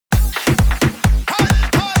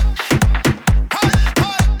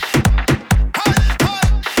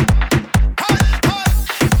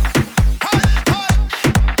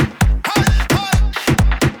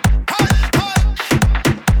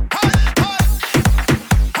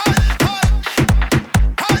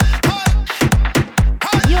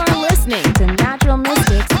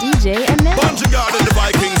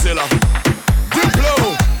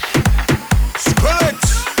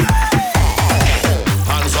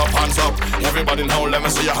Everybody now, let me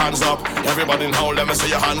see your hands up. Everybody now, let me see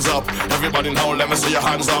your hands up. Everybody now, let me see your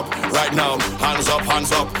hands up. Right now, hands up,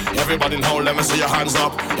 hands up. Everybody now, let me see your hands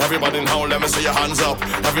up. Everybody now, let me see your hands up.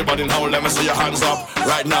 Everybody now, let me see your hands up.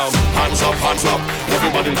 Right now, hands up, hands up.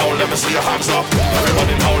 Everybody now, let me see your hands up.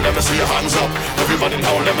 Everybody now, let me see your hands up. Everybody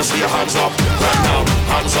now, let me see your hands up. Right now,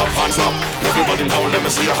 hands up, hands up. Everybody now, let me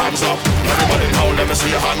see your hands up. Everybody now, let me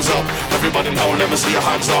see your hands up. Everybody now, let me see your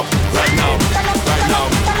hands up. Right now, right now,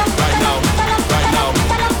 right now, right now,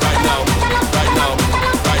 right now, right now, right now,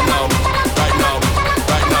 right now, right now,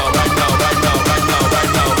 right now, right now, right now, right now,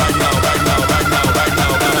 right now, right now, right now, right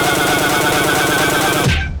now, right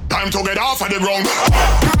now. Time to get off of the ground.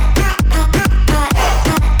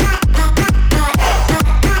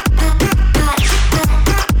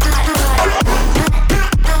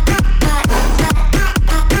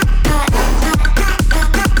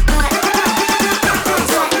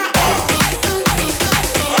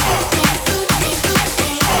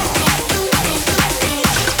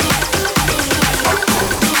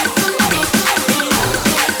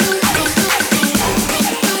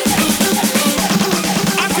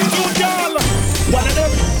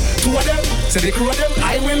 Say the crew of them,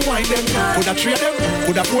 I will wind them. Coulda three of them,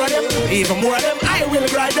 coulda four of them, even more of them, I will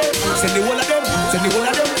ride them. Send the whole of them, send the whole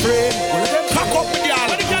of them, friend. All of them, pack up with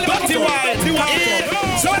y'all. Dirty wine,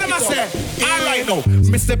 so what am I say? Alright now,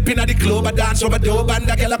 me step in at the club, I dance over the and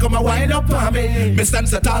the girl come and wind up on me. Me stand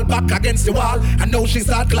so tall back against the wall, and now she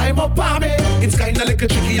start climb up on me. It's kinda like a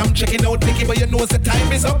tricky, I'm checking out Nicky, but you know the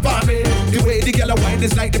time is up on me. The way the girl wine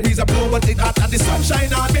is like the breeze a blow, but it hot and the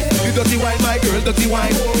sunshine on me. You dirty wine, my girl, dirty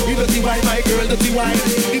wine. You dirty wine, my girl, dirty wine.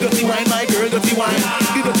 You dirty wine, my girl, dirty wine.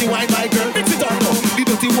 You dirty wine, my girl, mix it up now. You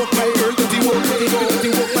dirty walk, my girl, dirty walk. You dirty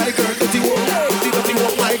walk, my girl, dirty walk. You dirty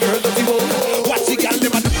walk, my girl, dirty walk. Watch the girl,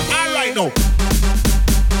 them all right now.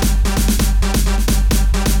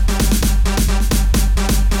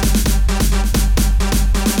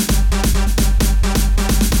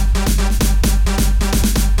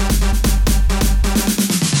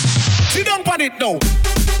 Sit down on it now.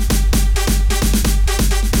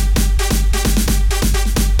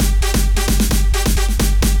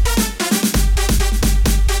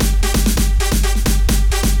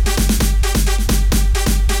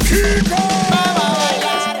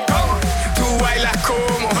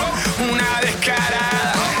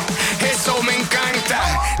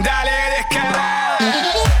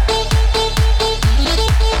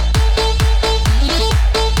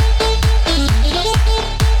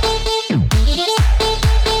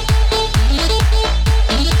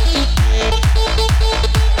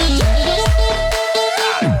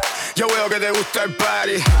 El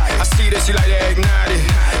party. I see that you like to ignite it.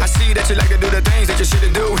 I see that you like to do the things that you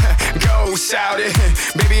shouldn't do. Go shout it.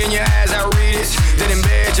 Baby, in your eyes I read it. Then in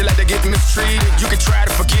bed you like to get mistreated. You can try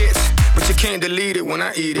to forget, but you can't delete it when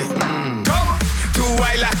I eat it. Tú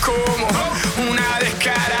bailas como una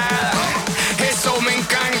descarada. Eso me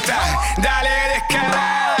encanta. Dale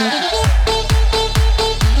descarada.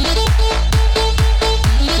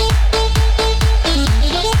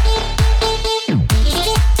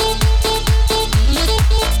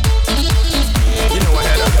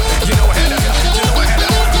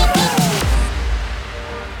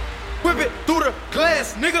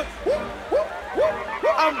 Nigga,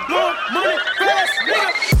 I'm blowing money fast,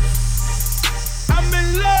 nigga. I'm in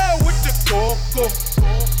love with the coco.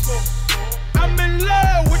 I'm in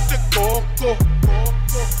love with the coco.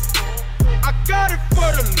 I got it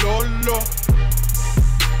for the Lolo.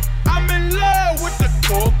 I'm in love with the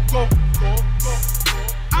coco.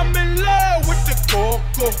 I'm in love with the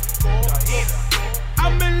coco.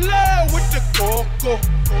 I'm in love with the coco.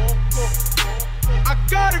 I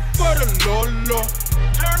got it for the Lolo.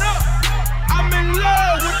 Turn up. I'm in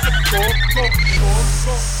love with the coco.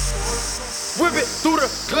 Whip it through the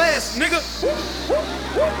glass, nigga.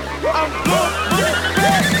 I'm blowing money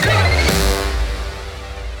fast, nigga.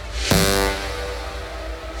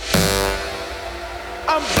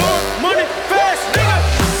 I'm blowing money fast, nigga.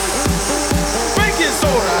 Baking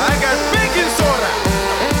soda, I got baking soda.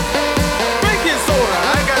 Baking soda,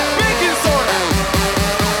 I got baking soda.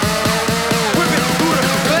 Whip it through the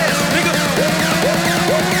glass, nigga.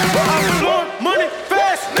 I'm blowing money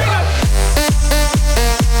fast, nigga.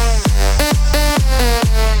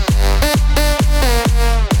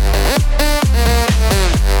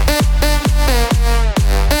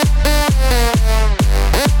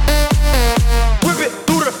 Whip it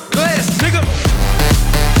through the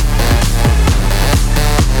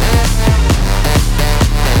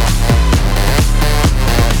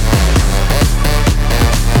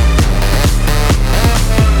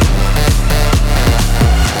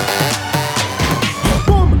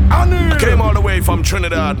way from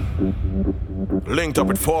Trinidad, linked up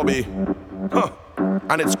with 4B. Huh.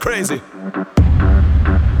 And it's crazy.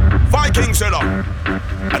 Viking setup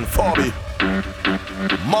and 4B.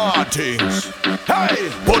 Martins. Hey!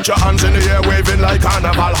 Put your hands in the air, waving like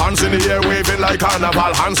carnival. Hands in the air, waving like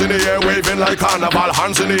carnival. Hands in the air, waving like carnival.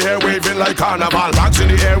 Hands in the air, waving like carnival. Rags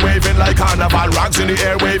in the air, waving like carnival. Rags in the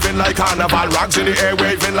air, waving like carnival. Rags in the air,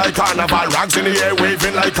 waving like carnival. Rags in the air,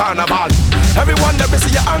 waving like carnival. Everyone, let me see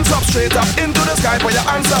your hands up, straight up into the sky. Put your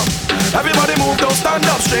hands up. Everybody move, don't stand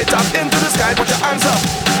up, straight up into the sky. Put your hands up.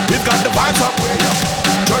 We've got the vibes up, way up.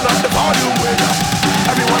 Turn up the volume, way up.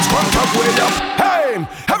 Everyone's crunk up, way up. Hey,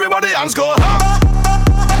 everybody hands go up.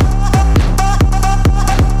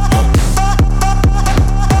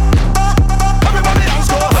 Everybody hands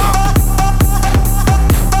go up.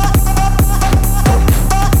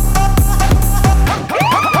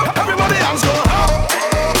 Everybody hands go up.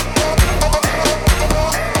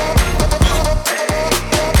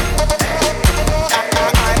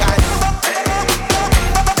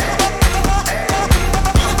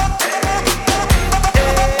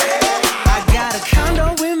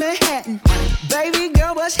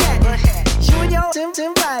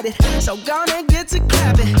 So gonna get to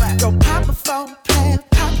clapping. Go pop it for a plan,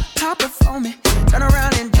 pop it for me. Turn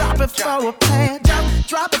around and drop it for a plan,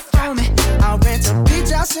 drop it for me. I'll rent a beach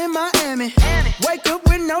house in Miami. Wake up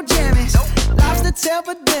with no jammies. Lobster tail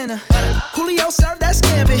for dinner. Julio served that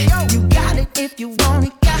scampi. You got it if you want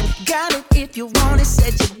it. Got it if you want it.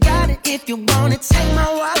 Said you got it if you want it. Take my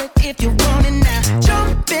wallet if you want it now.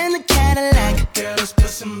 Jump in the Cadillac. Girl, let's put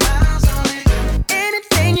some miles on it.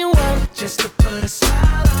 Anything you want, just to put a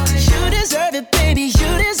smile on it. You deserve it, baby,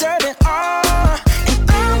 you deserve it all. And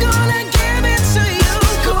I'm gonna give it to you.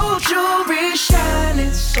 Gold jewelry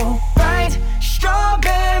shining so bright.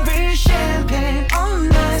 Strawberry champagne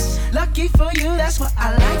on us. Lucky for you, that's what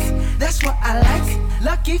I like. That's what I like.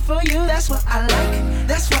 Lucky for you, that's what I like.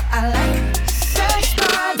 That's what I like. Sex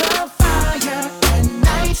by the fire at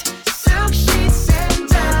night. Silk sheets and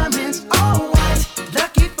diamonds, all white.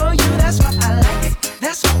 Lucky for you, that's what I like.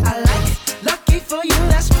 That's what I like. Lucky for you,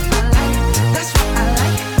 that's what I like. That's what I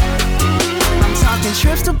like. I'm talking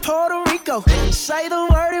trips to Puerto Rico. Say the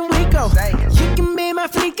word and we go. You can be my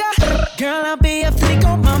flica. Girl, I'll be a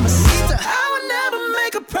flico, mamacita. I would never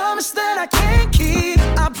make a promise that I can't keep.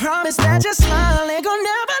 I promise that your smile ain't gon'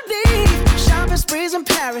 never leave. Shopping sprees in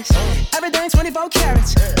Paris. Everything 24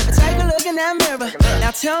 carats. Take a look in that mirror.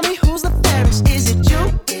 Now tell me who's the fairest. Is it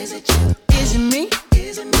you? Is it you? Is it me?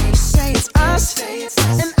 Is it me? Say it's us.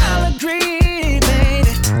 And I'll agree, baby.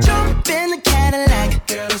 Jump in the Cadillac.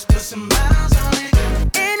 Girl, let's put some miles on it.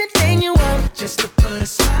 Anything you want, just to put a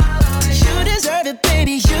smile on it. You deserve it,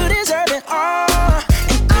 baby, you deserve it all.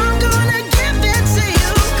 And I'm gonna give it to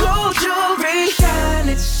you. Gold jewelry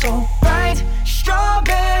shining so bright.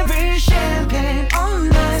 Strawberry champagne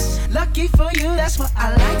on us. Lucky for you, that's what I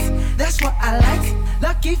like. That's what I like.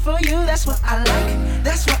 Lucky for you, that's what I like.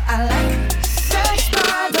 That's what I like. Sex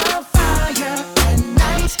by the fire at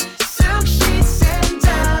night. Silk sheets and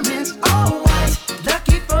diamonds, all white.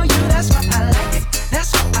 Lucky for you, that's what I like.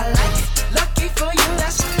 That's what I like. Lucky for you,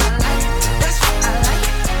 that's what I like. That's what I like.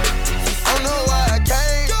 I don't know why I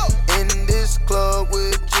came in this club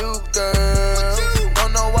with you, girl.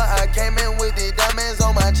 Don't know why I came in with the diamonds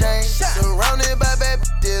on my chain. Surrounded by bad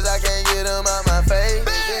bitches, I can't get them out my face.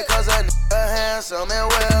 Is it cause a nigga handsome and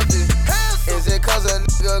wealthy? Is it cause a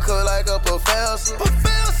nigga cook like a professor?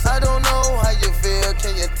 I don't know how you feel,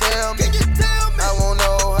 can you tell me? I won't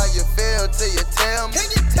know how you feel till you tell me.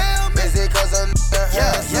 Is it cause a nigga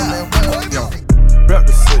handsome and wealthy? Rep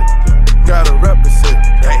the shit, gotta rep the shit.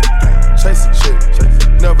 Chase a chick,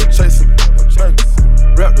 never chase a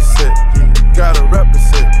rep the shit, gotta rep the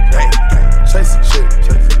shit. Chase a chick,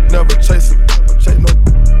 never chase a no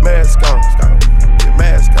mask on, get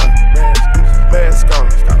mask on, mask on,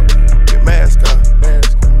 get mask on.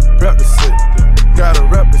 Rep the shit, gotta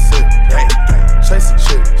rep the shit. Chase a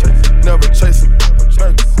chick, never chase a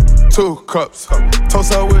 2 cups,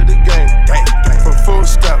 toast out with the game. From full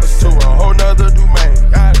scraps to a whole nother domain.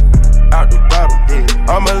 Out the bottom,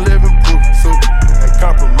 I'm a living proof. Ain't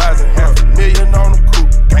compromising, $500,000 on the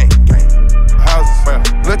coupe.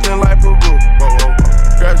 Houses, looking like Peru.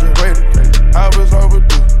 Graduated, I was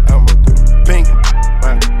overdue. Pink,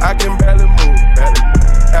 I can barely move.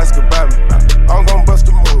 Ask about me, I'm gon' bust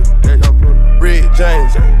a move. Red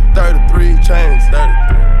James, 33 chains.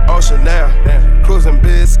 Ocean now, cruising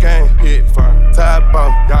Biscayne. Top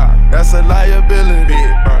off, that's a liability.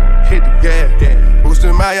 Hit the gas,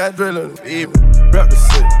 boosting my adrenaline. Rep the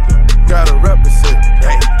shit, gotta rep the shit.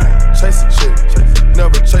 Chase a chick,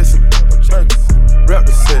 never chase a rep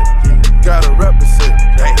the shit, gotta rep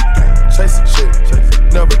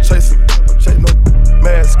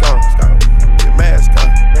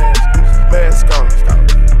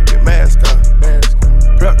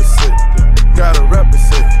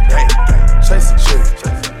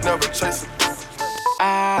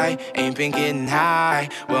been getting high.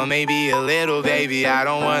 Well, maybe a little, baby, I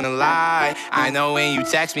don't wanna lie. I know when you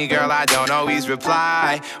text me, girl, I don't always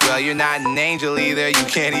reply. Well, you're not an angel either, you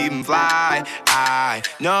can't even fly. I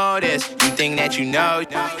know this, you think that you know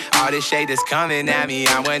all this shade that's coming at me,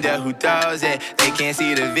 I wonder who does it. They can't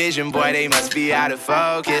see the vision, boy, they must be out of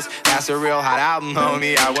focus. That's a real hot album,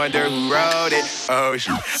 homie, I wonder who wrote it. Oh,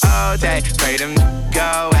 shoot, oh, day, pray them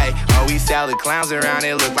go away. Oh, we sell the clowns around,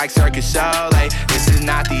 it look like Circus Show. Like, this is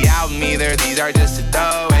not the album either, these are just the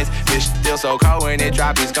throwaways. This still so cold when it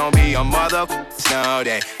drop, it's gonna be a motherfucking snow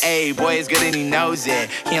day. Hey, boy, it's good and he knows it.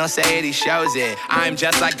 He don't say it, he shows it. I'm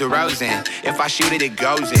just like DeRozan. If I shoot it, it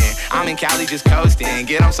goes in. I'm in Cali just coasting.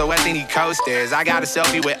 Get on so wet, they need coasters. I got a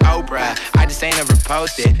selfie with Oprah. I just ain't never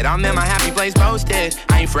posted. And I'm in my happy place posted.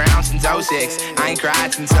 I ain't frowned since 06. I ain't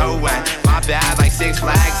cried since 01. My bad, like 6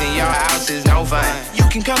 Flags in your house is no fun. You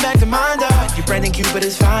can come back to mine though. Your Brendan Cupid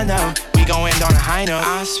is fine though. We gon' end on a high note.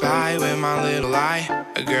 I spy with my little eye.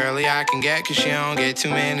 A girly I can get cause she don't get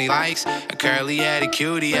too many likes. A curly-headed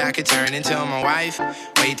cutie I could turn into my wife.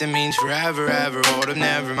 Wait, that means forever, ever, hold up,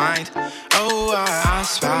 never mind. Oh, I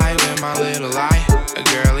spy with my little eye. A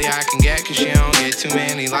girly I can get cause she don't get too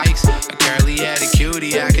many likes. A curly-headed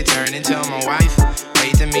cutie I could turn into my wife.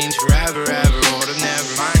 Wait, that means forever, ever, hold up,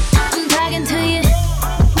 never mind. I'm talking to you.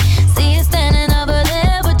 See you standing over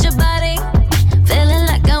there with your body. Feeling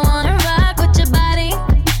like I wanna rock with your body.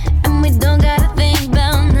 And we don't gotta think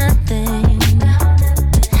about nothing.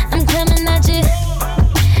 I'm coming at you,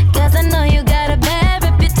 cause I know you got a bad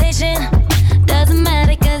reputation. Doesn't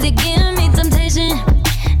matter cause you give me temptation.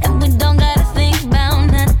 And we don't gotta think about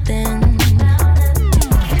nothing.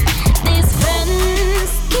 These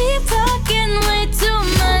friends keep talking way too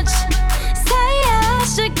much. Say I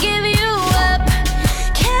should give you up.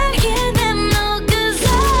 Can't hear them no cause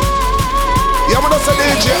Yeah, but that's a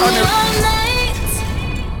DJ on it. all night.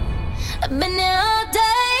 I've been here all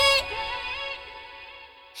day.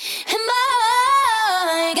 And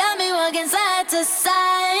boy, got me walking side to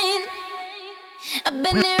side. I've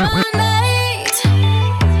been here all night.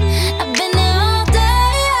 I've been here all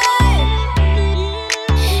day.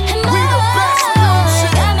 And boy,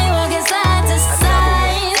 got me walking side to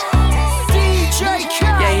side.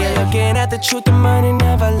 Yeah, you're looking at the truth, the money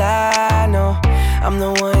never lie, no. I'm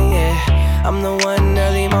the one, yeah. I'm the one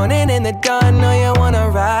early morning in the dawn. Know you wanna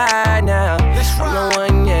ride now. I'm the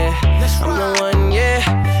one, yeah. I'm the one, yeah.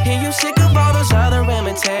 Hear you sick of all those other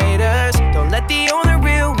imitators. Don't let the only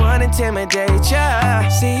real one intimidate ya.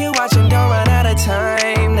 See you watching, don't run out of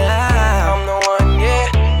time now. I'm the one,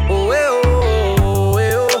 yeah. Ooh, ooh, ooh,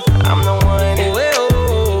 ooh. I'm the one, ooh, ooh,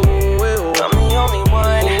 ooh. I'm the only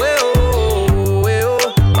one, ooh, ooh, ooh.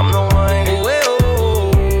 I'm the one, ooh, ooh,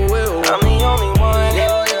 ooh. I'm the only one.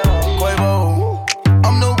 Quavo,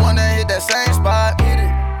 I'm the one that hit that same spot.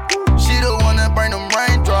 She the one that bring them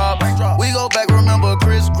raindrops. We go back, remember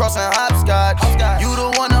crisscrossing hopscotch. You the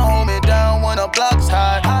one that hold me down when the block's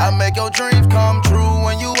hot. I make your dreams come true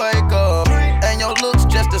when you wake up. And your looks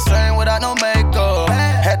just the same without no makeup.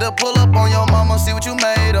 Had to pull up on your mama, see what you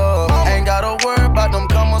made of. Ain't gotta worry about them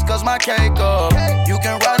comers, cause my cake up. You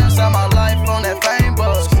can ride inside my life on that fame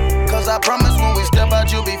bus. Cause I promise when we step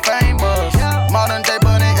out, you'll be famous. Modern day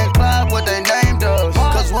Bunny and Clyde, what they named us.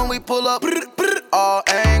 Cause when we pull up, all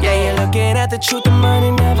angles. Yeah, you're looking at the truth, the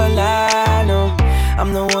money never lie, no.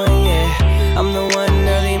 I'm the one, yeah. I'm the one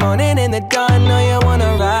early morning in the dawn. Know you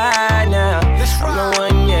wanna ride now. I'm the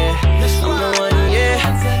one, yeah. I'm the one, yeah.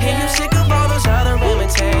 Hear you sick of all those other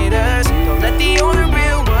imitators. Don't let the only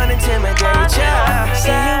real one intimidate ya.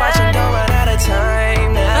 See you watching, don't run out of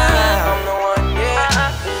time now. I'm the one,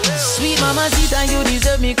 yeah. Sweet mamacita, you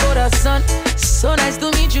deserve me corazón. So nice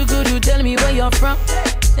to meet you, could you tell me where you're from?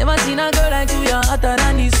 Never seen a girl like you, you're hotter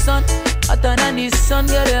than the sun. Hotter than the sun,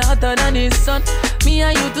 girl, you're hotter than the sun. Me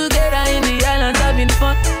and you together in the islands having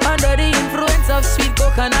fun. Under the influence of sweet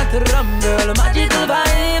coconut rum, girl. Magical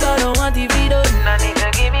vibe, I don't want to be done. I need to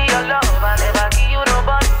give me your love, I never give you no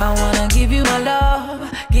bun. I wanna give you my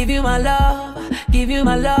love, give you my love, give you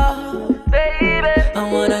my love, baby. I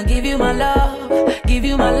wanna give you my love, give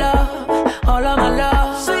you my love, all of my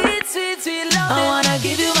love. Sweet, sweet, sweet love. I wanna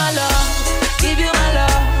give you my love, give you my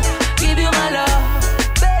love, give you my love,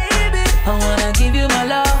 baby. I wanna give you my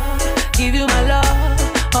love, give you my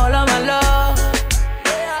love, all of my love.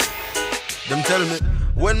 Yeah. Them tell me,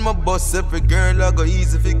 when my boss every girl I go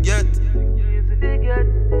easy forget.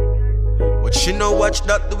 But she no watch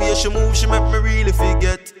that the way she move, she make me really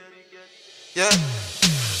forget. Yeah.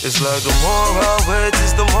 It's like the more I wait,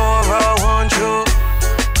 it's the more I want you.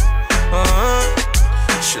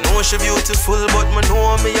 She know she beautiful, but me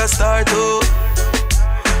know me a star too.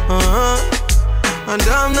 And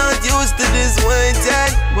I'm not used used to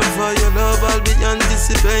disappointed, but for your love I'll be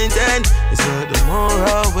anticipating. It's like the more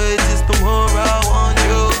I wait, it's the more I want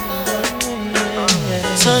you.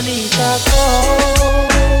 Sonita, go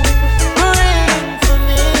bring for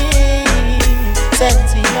me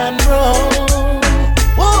Sexy and roll.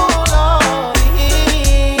 Oh Lordy,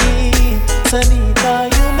 Sonita,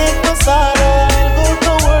 you make my sorrow. Go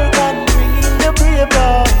to work and bring in the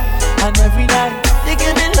paper, and every night you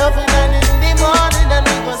give me loving, and in the morning then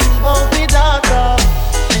we go see about me daughter.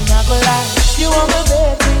 And I go lie, you are my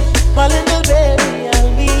baby, my little baby, I'll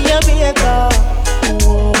be your baker.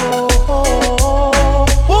 Oh, oh,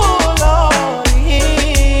 oh, Lordy,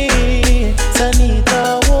 Sonita,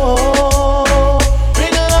 oh,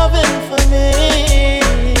 bring a loving for me,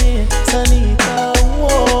 Sonita,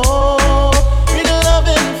 oh, bring a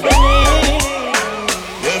loving for me.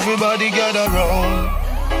 Everybody gather round.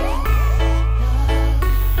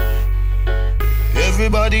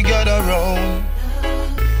 Everybody gather round.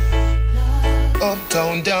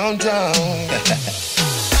 Uptown, downtown.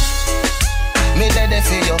 Me ready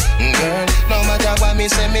for you, girl. No matter what me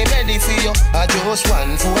say, me ready for you. I just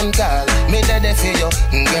one phone call. Me ready for you,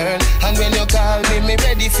 girl. And when you call me, me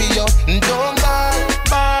ready for you. Don't ball.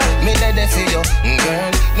 Me ready for you,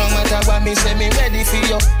 girl. No matter what me say, me ready for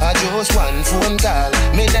you. I just one phone call.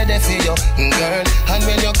 Me ready for you, girl. And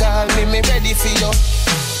when you call me, me ready for you.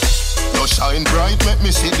 You shine bright, make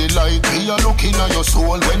me see the light. Me a looking at your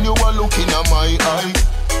soul when you are looking at my eye.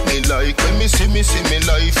 Me like when me see me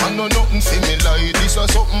life. I know nothing for me like. This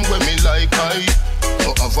is something when me like I.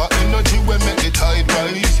 You have a energy when make the tide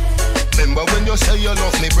rise. Remember when you say you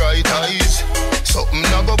love me bright eyes. Something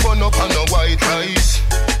never burn up on no white rice.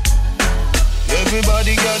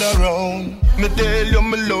 Everybody gather round. Me tell you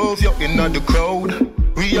me love you in the crowd.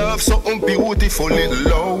 We have something beautiful little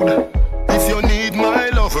loud. If you need my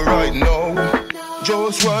love right now,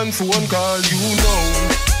 just one phone call, you know.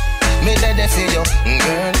 Me ready for you,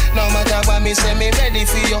 girl. No matter what me say, me ready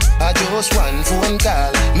for you. I just one phone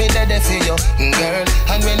call. Me ready for you, girl.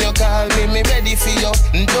 And when you call me, me ready for you.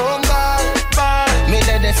 Don't ball. Me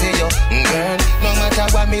ready for you, girl. No matter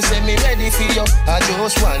what me say, me ready for you. I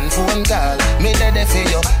just one phone call. Me ready for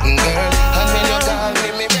you, girl. And when you call me,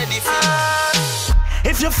 me ready for you.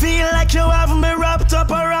 If you feel like you have me wrapped up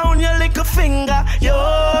around your little finger, you're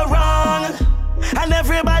wrong. And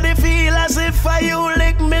everybody feel as if you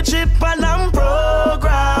lick me chip and I'm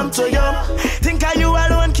programmed to you. Think you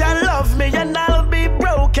alone can love me and I'll be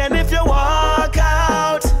broken if you walk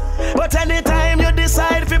out. But anytime you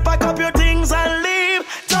decide to pack up your things and leave,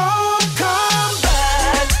 don't come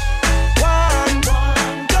back. One, go,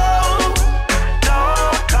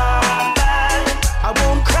 don't come back. I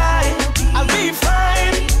won't cry, I'll be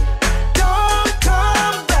fine. Don't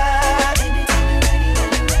come back.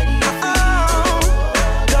 Oh,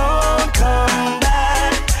 don't come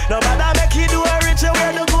back. No matter make you do a rich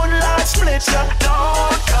where the good Lord split you.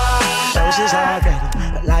 Don't come back. Roses are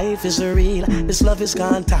red, life is real. This love is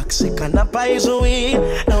gone toxic and the poison weed.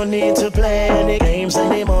 No need to play any games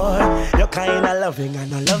anymore. You're kinda loving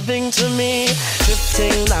and not loving to me.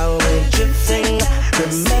 Drifting now, we're drifting.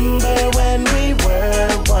 Remember when we were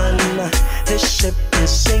one. This ship is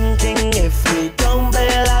sinking. If we don't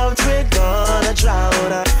bail out, we're gonna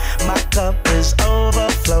drown. My cup is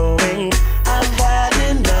overflowing. I've had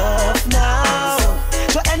enough now.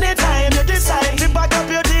 So anytime you decide to pack up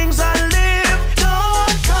your things and leave,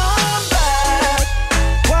 don't come back.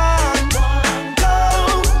 One, go,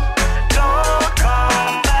 don't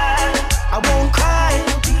come back. I won't cry,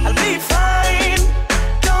 I'll be fine.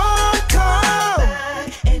 Don't come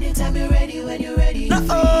back. Anytime you're ready, when you're ready. No,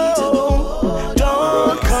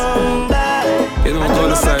 don't come back. You don't go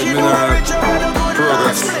to side, me not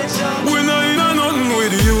progress. We know you know nothing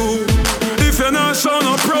with you. If you're not showing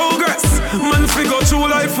no progress, man, figure through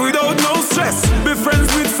life without no stress. Be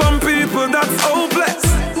friends with some people that's hopeless.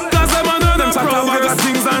 Cause them and them talk about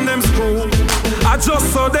things and them screw. I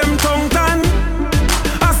just saw them tongue tan.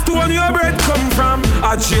 As to when your bread come from.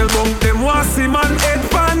 I jail bunk them want see man head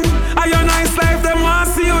pan. I your nice life them want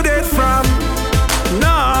see you dead from.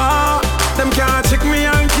 Nah, them can't check me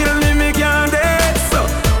and kill me, me can't dead so.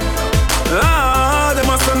 Them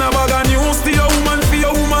a send a bag of news to your woman for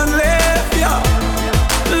your woman left, yeah.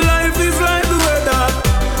 Life is like the weather.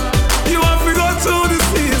 You have to go through the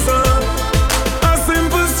season. A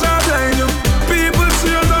simple strap line, you people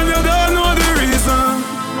change and you don't know the reason.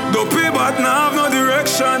 The people now have no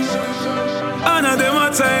direction. And of them a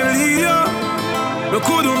time lead you. We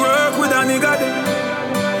couldn't work with a nigga then.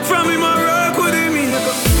 From him I work with him.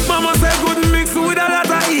 Mama said couldn't mix with a lot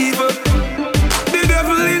of evil. The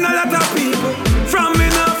devil in a lot of people. From me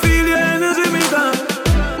now feel your energy me gone.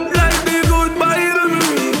 Like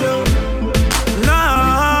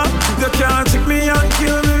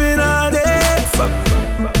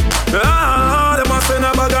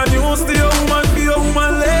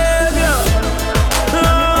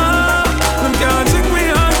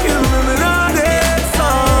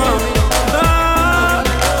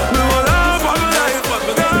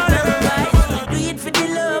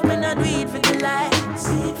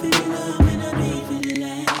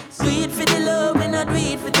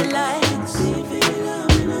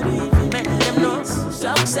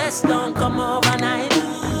success don't come overnight.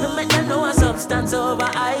 No make them know a substance over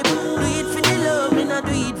hype. Do it for the love, me not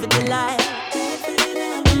do it for the life.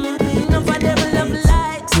 Enough of them love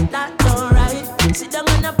likes, that don't right. Sit down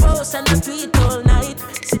on a post and a tweet all night.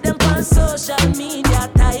 See them on social media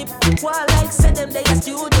type. While like say them they a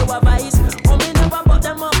studio advice. Oh me never put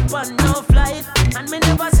them up on no flight. And me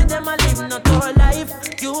never see them a live no tour life.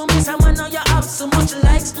 You miss someone now you have so much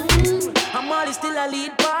likes. I'm always still a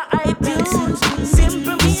lead by iTunes.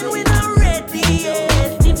 Simple mean we not ready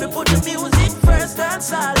yet. If we put the music first,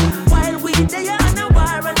 that's all. While we there on a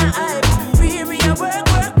bar and a hype. Free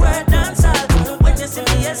work, dance all. When you see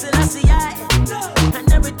me, yes, I see I.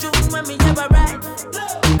 And every tune when me ever write.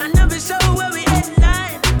 And every show where we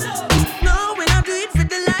headline. No, we not do it for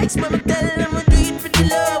the likes. When we tell them we do it for the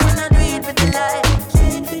love. We not do it for the life.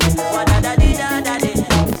 Wa-da-da-dee-da-da-dee.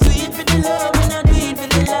 Do it for the love. We not do it for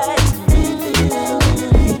the life.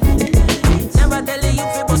 Never tell you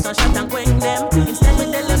if you bust no shot and quench them. Instead we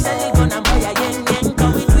tell you sell it gun and buy a yen.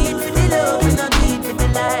 Cause we do it for the love. We not do it for the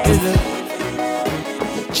life.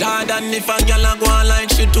 Jordan, if a girl a go on like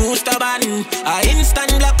she too stubborn, I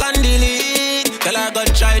instant block and delete. Tell her go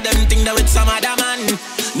try them thing that with some other man.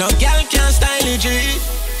 No girl can style it, G.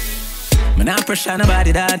 Man, I pressure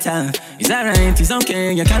nobody that time. It's alright, it's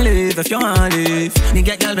okay, you can live if you want live.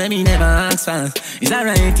 Nigga, girl, baby, never ask for. It's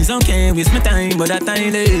alright, it's okay, waste my time, but that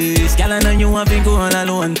time is. Girl, I know you want to go all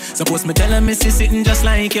alone. Suppose me tell her me see sitting just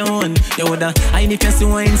like your own. You woulda hide if you see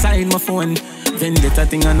one inside my phone. Vendetta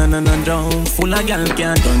thing and drown. Full of gal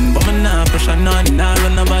can't done, but me nah pressure none. Nah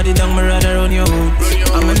run nobody down, me rather run you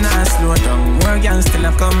out. I'm a nah slow down. More gal still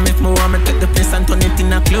a come if me want me take the place and turn it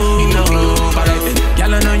in a club. Alright then,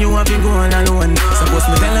 gal I know you want to go all alone. Suppose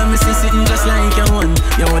me tell her me see sitting just like your own.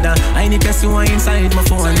 You woulda hide if you see one inside my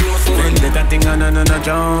phone. Vendetta thing and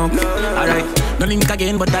drown. Alright, no link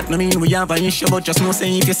again, but that no mean we have an issue. But just know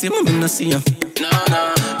say if you see me, me no see you. No.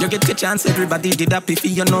 You get a chance, everybody did happy for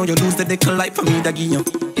you know. You lose the dick life for me, that give you.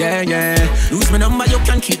 Yeah. Lose my number, you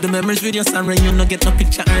can keep the memories with your son. When you no get no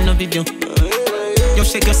picture or no video. You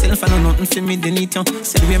shake yourself and know nothing for me, they need you.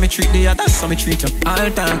 Say the way me treat the others, so me treat you. All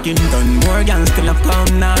talking done, more guns still a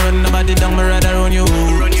come. Now run nobody down, me rather run you.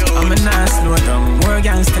 I'm a nice slow down. More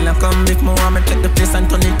guns still a come. If me want me take the place and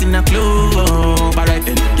turn it in a club. Alright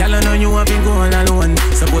then, girl I know you want to go all alone.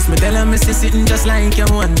 Suppose me tell her me see sitting just like your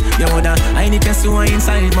one. You woulda I need to see one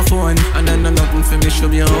inside my phone. And then no nothing for me show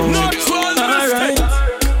me home. Alright,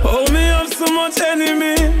 oh me have so much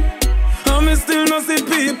enemy, and me still not see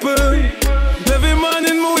people. Every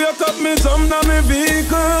morning me wake up, me jump down my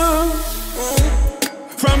vehicle.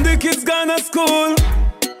 From the kids gone to school,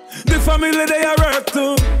 the family they are hurt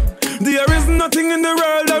too. There is nothing in the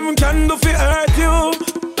world that we can do to hurt you.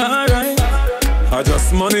 Alright, I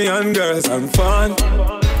just money and girls and fun.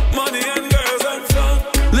 Money and girls and fun.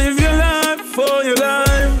 Live your life for your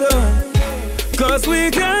life, though. Cause we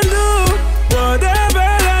can do whatever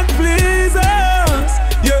that pleases us.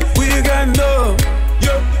 Yeah, we can do.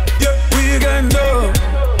 We can do.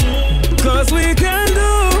 Cause we can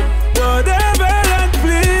do whatever that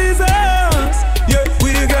pleases us. Yeah,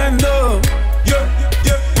 we can do.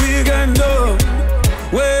 We can do.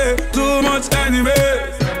 Way too much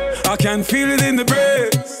anyways. I can feel it in the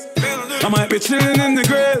breeze. I might be chilling in the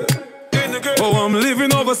grave. Oh, I'm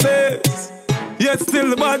living overseas. Yet still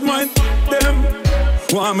the bad mind them.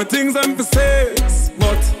 Want my things and for sales.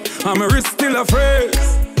 But I'm a wrist still a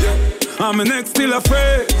phrase. I'm a neck still a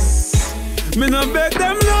phrase. Me no beg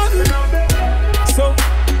them nothing. So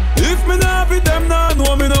if me not with them now,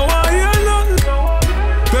 no me no want hear nothing.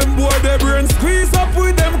 Them boy their brain squeeze up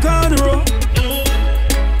with them cornrow.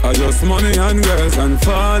 I just money and girls and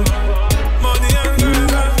fun. Money and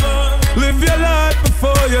girls and fun. Live your life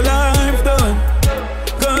before your life done.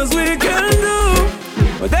 Cause we can do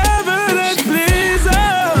whatever that pleases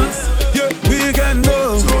us. Yeah, we can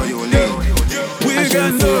do. We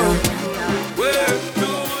can do.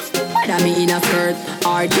 Whether me in a skirt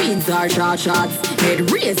or jeans or short shorts, head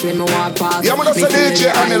race when me walk past. Yeah, me just a DJ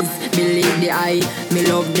Anil. Believe the eye, me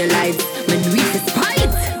love the lights, me do it despite.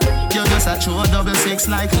 You're just a true 6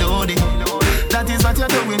 like Lodi. That is what you're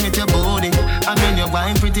doing with your body. And when you're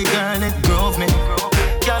wine, pretty girl, it grove me.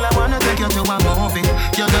 Girl, I wanna take you to a movie.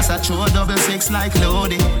 You're just a true 6 like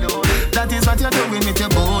Lodi. That is what you're doing with your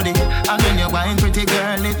body. And when you're wine, pretty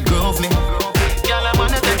girl, it grove me. Girl, I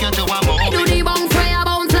wanna take you to a movie. I do the bounce fire,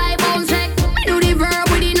 bounce like bounce check. I do the verb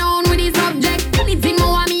with the noun with the subject. Anything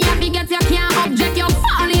more me happy get you can't object. You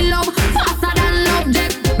fall in love faster than love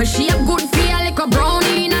jet. Me shape good feel like a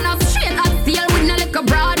brownie and a straight as steel with no like a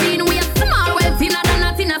broad bean. We a small well thinner than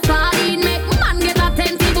a tin a sardine. Make man get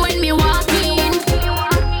attentive when me walk in.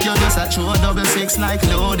 You're just a true 6 like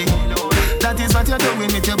Lodi. you're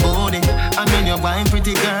doing with your body. And when you're wine,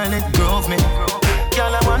 pretty girl, it drove me.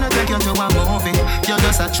 Girl, I wanna take you to a movie. You're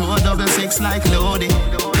just a true 66 like Lodi.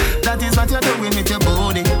 That is what you're doing with your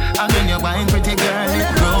body. And when you're wine, pretty girl, it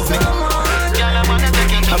drove me. Girl, I wanna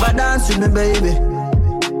take you to have a dance with me, baby.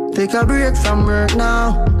 Take a break from work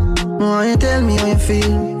now. Why you tell me how you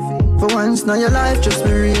feel? For once, now your life just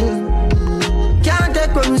be real. Can't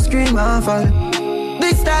take when we scream and fall.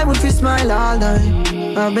 This time if you smile all night.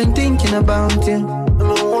 I've been thinking about you.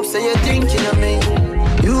 I hope say you're thinking of me.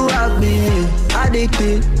 You have me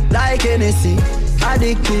addicted like Hennessy.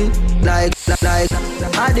 Addicted like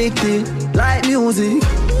addicted like music.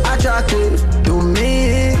 Attracted to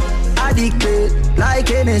me. Addicted like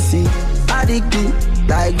Hennessy. Addicted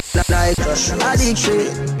like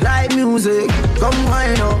addicted like music. Come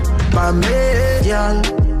wind up for me, girl.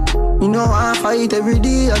 You know I fight every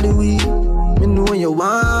day of the week. You know you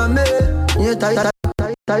want me. You tight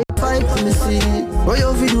fight for me see. What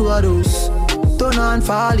you feel do are those? Turn on,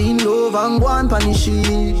 fall in love and go and punish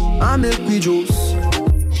it. And make we juice.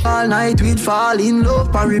 All night we'd fall in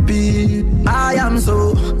love and repeat. I am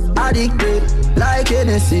so addicted like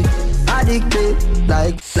Hennessy. Addicted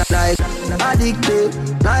like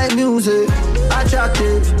addicted like music.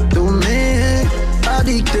 Attractive to me.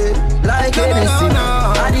 Addicted like Hennessy.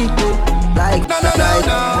 Addicted like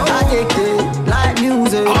addicted like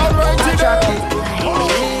music. Attractive.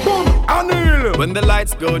 When the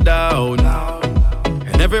lights go down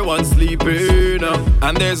and everyone's sleeping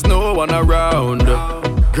and there's no one around,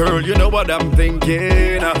 girl, you know what I'm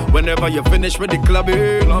thinking. Whenever you finish with the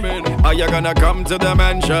clubbing, are you gonna come to the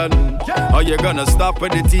mansion? Are you gonna stop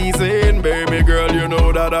with the teasing? Baby girl, you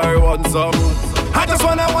know that I want some. I just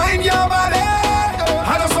wanna wind your body.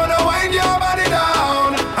 I just wanna wind your body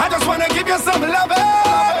down. I just wanna give you some love.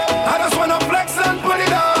 I just wanna flex and put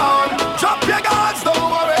it on. Drop your guards, don't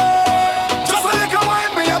worry. Just a little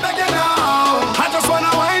wine me, I beg you now. I just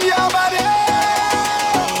wanna wind your body.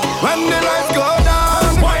 When the lights go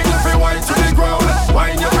down, wind every wine to the ground.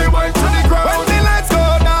 Wind every wine to the ground. When the lights go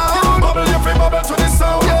down, bubble every bubble to the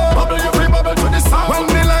sound. Bubble every bubble to the sound. When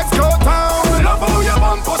the lights go down, love how your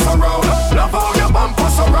bump us around. Love how your bump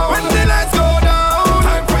us around. When the lights go down,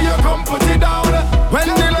 time for you come put it down. When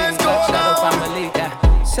the lights go down.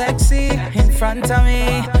 Sexy in front of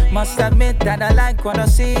me. Must admit that I like what I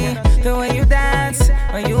see. The way you dance,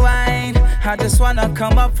 when you whine, I just wanna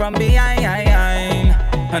come up from behind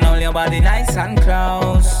and hold your body nice and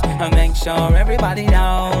close, and make sure everybody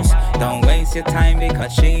knows. Don't waste your time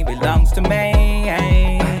because she belongs to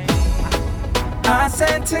me. I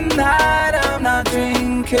said tonight I'm not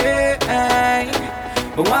drinking,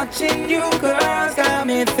 but watching you girls got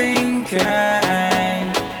me thinking.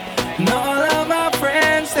 And all of my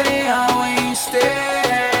friends, they are wasted.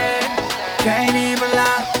 Can't even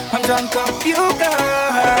lie, I'm drunk off you,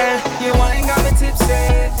 girl. You ain't got me tipsy.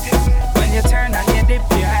 When you turn on your dip,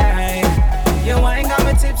 yeah. You ain't got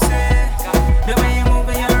me tipsy. The way you move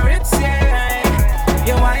your hips, yeah.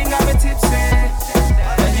 You ain't got me tipsy.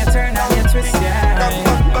 When you turn on your twist,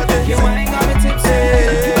 yeah. You ain't got me tipsy.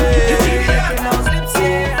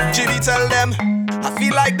 Jimmy tell them, I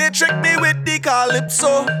feel like they tricked me with the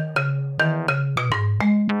calypso.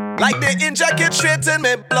 Like they inject it straight in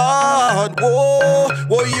my blood. Whoa,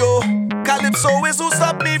 whoa, yo. Calypso is who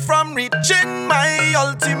stop me from reaching my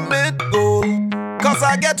ultimate goal. Cause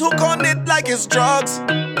I get hooked on it like it's drugs.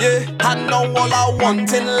 Yeah, and now all I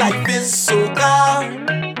want in life is Soca.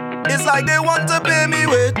 It's like they want to pay me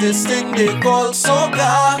with this thing they call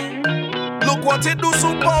Soca. Look what it do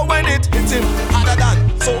super when it hit him. Other than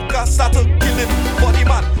Soca start to kill him. Body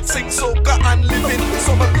man, sing Soca and living.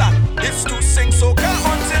 So my plan is to sing Soca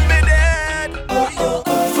until me dead. Oh, oh,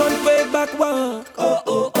 oh. Front way, back walk. Oh,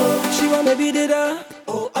 oh, oh. She wanna be the dog.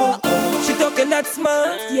 Oh, oh, oh. She talking that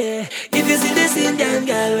smart, yeah. If you see this Indian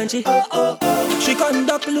girl when she she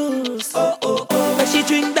conduct loose. When she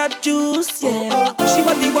drink that juice, yeah. She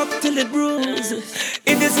want the walk till it bruise.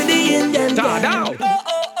 If you see the Indian girl,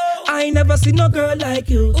 I never seen no girl like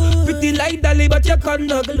you. Pretty like Dolly, but you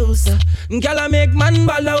conduct loose. Girl, I make man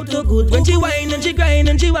ball out too good. When she whine and she grind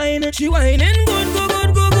and she whine, she whining good, good,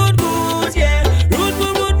 good, good, good, good, yeah. Good,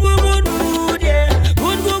 good, good, good, good, good, yeah.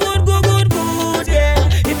 Good, good, good, good, good, good, yeah.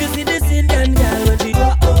 If you see this Indian girl, when she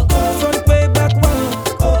front way, back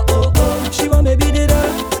walk, she want me be the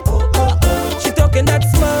dog. She talking that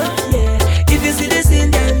smart, yeah. If you see this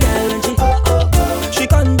Indian girl, when she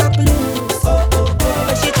conduct loose,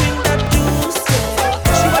 when she drink that juice, yeah.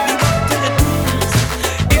 She want me back to the blues.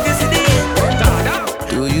 If you see the Indian girl,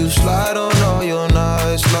 do you slide on all your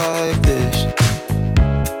nights like this?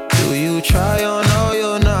 Do you try on all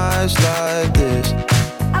your nights like this?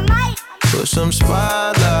 I might. Put some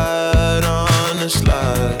spotlight on the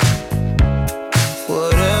slide.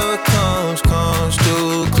 Whatever comes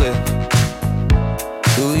through clear.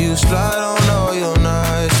 Do you slide on all your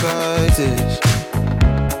nights like this?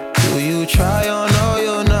 Do you try on all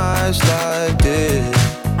your nights like this?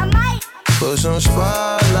 Put some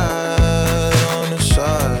spotlight on the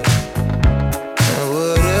side. And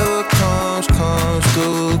whatever comes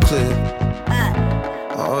through clear.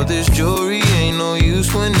 All this jewelry ain't no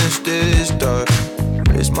use when it's this dark.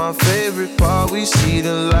 It's my favorite part, we see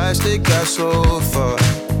the lights that got so far.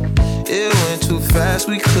 It went too fast,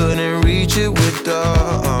 we couldn't reach it with the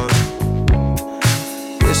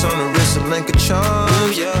wrist on the wrist, a link of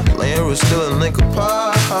charms, yeah. Laying was still a link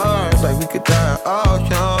apart. Like we could die all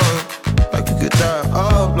young, like we could die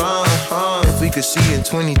all blind. If we could see in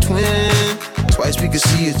 2020, twice we could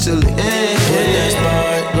see it till the end. Put that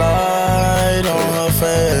spotlight on her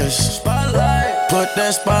face. Spotlight. Put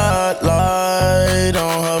that spotlight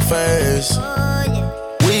on her face.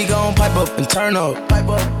 We gon' pipe up and turn up.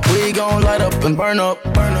 We gon' light up and burn up.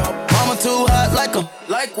 Mama too hot like a.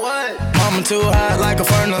 Like what? Mama too hot like a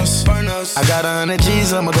furnace. I got 100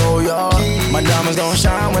 G's, I'ma go, y'all. My diamonds gon'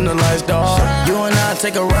 shine when the lights dark. You and I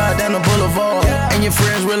take a ride down the boulevard. And your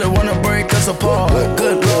friends really wanna break us apart.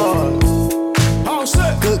 Good Lord.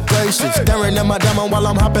 Good gracious, staring at my diamond while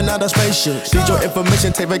I'm hopping out of spaceship. Need your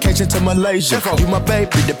information, take vacation to Malaysia. You my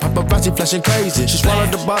baby, the paparazzi flashing crazy. She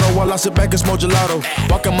swallowed the bottle while I sit back and smoke gelato.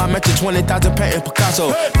 Walking my mansion, 20,000 painting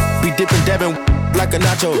Picasso. Be dipping, dabbing like a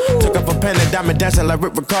nacho. Took off a pen and diamond dancing like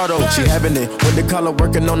Rick Ricardo. She having it with the color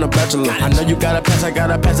working on the bachelor. I know you got a pass, I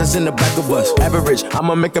got a pass that's in the back of us. Average,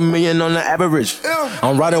 I'ma make $1 million on the average.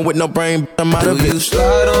 I'm riding with no brain, I'm out of it. Do you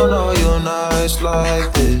slide on all your nights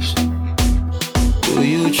like this? Do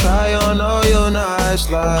you try on all your nights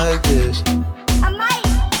like this?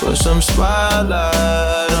 Put some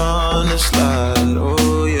spotlight on the slide,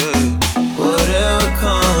 oh yeah. Whatever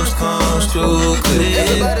comes through clear.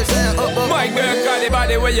 Everybody saying, My girl, call the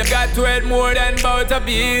body where you got to it more than about $1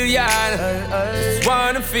 billion. Just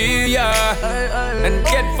wanna feel ya and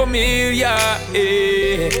get familiar.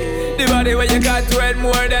 Yeah. The body where you got to it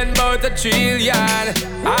more than about $1 trillion.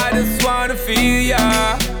 I just wanna feel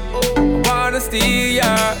ya. Wanna steal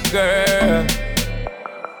ya, girl.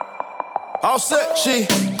 All set, she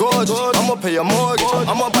gorgeous. I'ma pay your mortgage.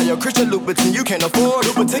 I'ma buy your Christian Louboutin, you can't afford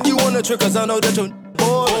it. But take you on a trip, cause I know that you're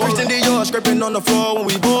bored. Christian Dior scraping on the floor when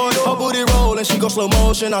we board. Her booty rollin', she go slow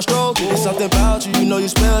motion, I stroke it. It's something about you, you know you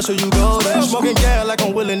special, you golden. Smoking gas like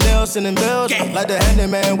I'm Willie Nelson in Belgium. Like the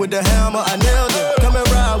handyman with the hammer, I nailed it. Come and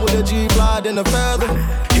ride with a G-Fly and a feather.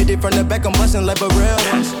 Hit it from the back, I'm bustin' like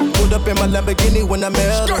Barreras. Pulled up in my Lamborghini when I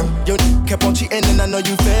mailed her. Your kept on cheating and I know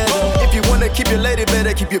you fed her. If you wanna keep your lady,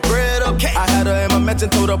 better keep your bread up. I had her in my mansion,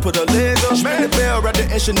 told her put her leg up. Spin the bell, wrapped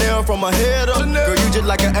it in Chanel from my head up. Girl, you just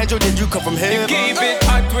like an angel, did you come from heaven? You keep it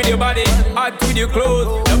hot with your body, hot with your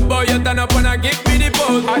clothes. The boy you turn up and give me the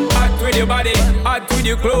pose. Hot with your body, hot with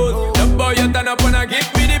your clothes. The boy you turn up and give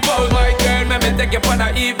me the pose. My girl, let me take you on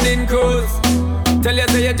an evening cruise. Tell you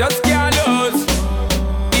say you just can't lose.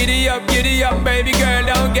 Giddy up, baby girl,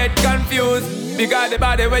 don't get confused. Because the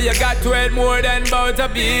body where you got to it more than about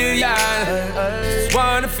 $1 billion. Just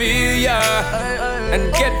wanna feel ya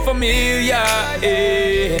and get familiar.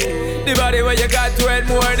 Yeah. The body where you got to it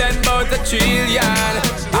more than about $1 trillion.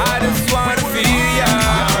 I just wanna feel ya,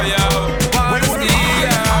 wanna steal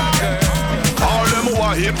ya. All them who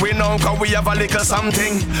are hip we know, cause we have a little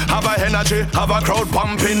something. Have a energy, have a crowd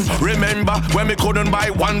pumping. Remember when me couldn't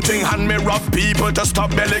buy one thing, and me rough people to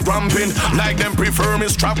stop belly grumping. Like them prefer me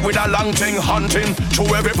strapped with a long thing, hunting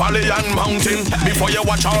through every valley and mountain. Before you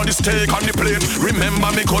watch all the steak on the plate,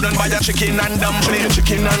 remember me couldn't buy a chicken and dumpling.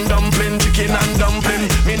 Chicken and dumpling, chicken and dumpling.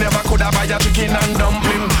 Me never could have buy a chicken and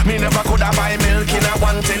dumpling. Me never could have buy milk in a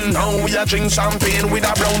one tin. Now we a drink champagne with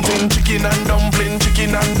a brown tin. Chicken and dumpling,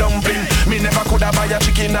 chicken and dumpling. Me never could have buy a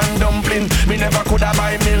chicken and dumpling. Me never could have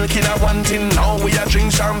buy milk in a one tin. Now we a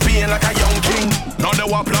drink champagne like a young king. Now they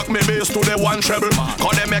want block me bass to the one treble.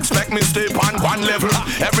 Cause them expect me stay on one level.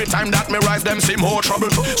 Every time that me rise them see more trouble.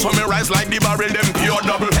 So me rise like the barrel them pure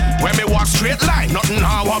double. When me walk straight line, nothing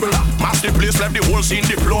now wobble. Mass the place left the whole scene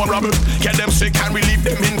deplorable. Get them sick and we leave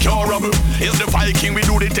them incurable. Is the Viking we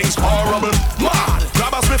do the things horrible. Man,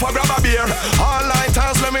 grab a spliff or grab a beer. All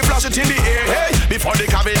nighters let me flash it in the air. Hey, before the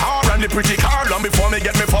caviar and the pretty car. Long before me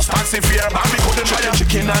get me first taxi fare. Man, me couldn't try a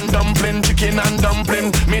chicken and dumpling, chicken and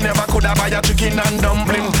dumpling. Me never could have buy a chicken and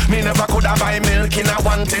dumpling. Me never could have buy milk in a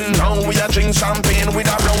one tin. Now we a drink champagne with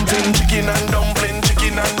a round tin. Chicken and dumpling,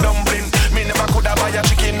 chicken and dumpling. Me never could have buy a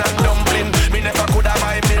chicken and dumpling. Me never could have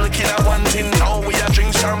buy milk in a one tin. Now we a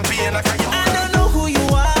drink champagne like a I don't know who you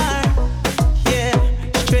are,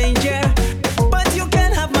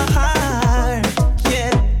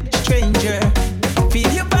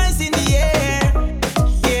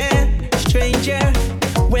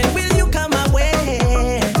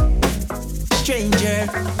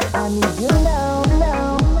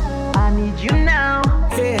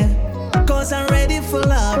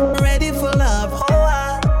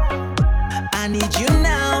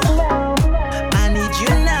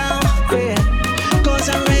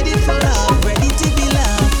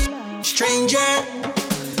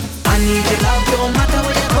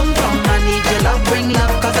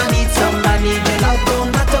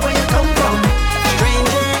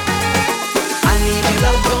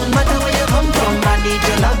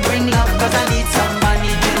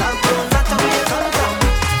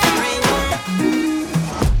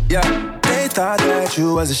 thought that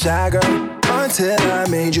you was a shy girl until I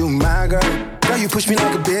made you my girl. Girl, you pushed me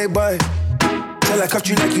like a big boy till I cuffed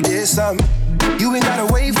you like you did something. You ain't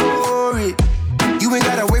gotta wait for it. You ain't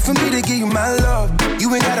gotta wait for me to give you my love.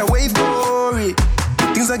 You ain't gotta wait for it.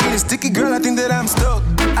 Things are getting sticky, girl, I think that I'm stuck.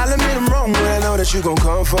 I'll admit I'm wrong, but I know that you gon'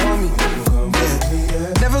 come for me.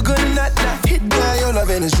 Yeah. Never gonna not hit by your love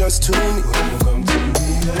and it's just to me.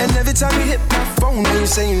 And every time you hit my phone, then you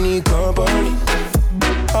say you need company.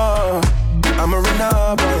 Oh, I'ma run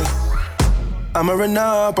up on you. I'ma run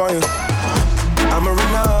up on you. I'ma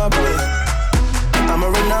run up on you. I'ma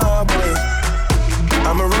run up on you.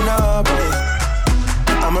 I'ma run up on you.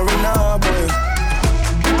 I'ma run up on you.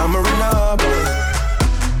 I'ma run up on you.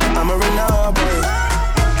 I'ma run up on you.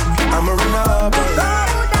 I'ma run up on you.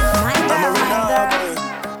 I'ma run up on you.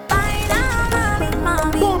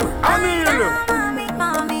 Boom, Anil.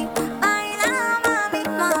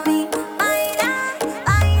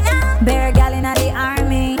 Bear gal inna the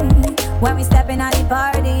army. When we step inna the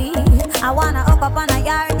party, I wanna hook up on a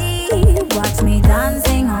yardie. Watch me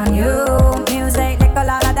dancing on you. Music like a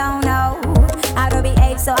lot of down low. I do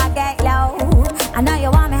behave so I get low. I know you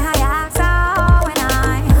want me how you act so when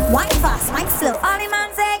I wine fast, wine slow. All the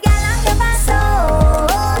man say, girl, I'm the best so.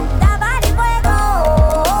 That body fuego.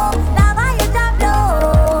 That body drop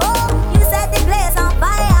low. You set the place on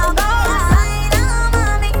fire. Go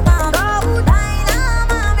dynamite, go dynamite, go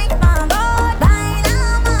dynamite, go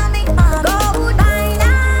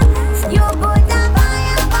dynamite. You put the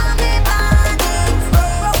fire on me body.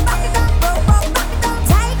 Rock it up, rock it up.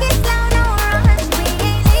 Take it slow, no rush. We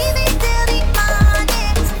ain't leaving till the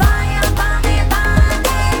morning. Fire on me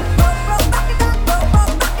body. Rock it up, rock it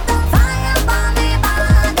up. Fire on me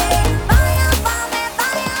body. Fire on me,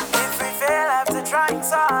 fire. If we fail after trying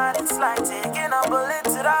so hard, it's like taking a bullet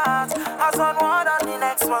to the heart. As one word on the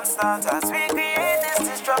next one starts, as we create this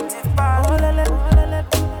destructive part.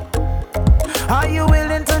 Are you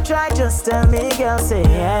willing to try? Just tell me, girl. Say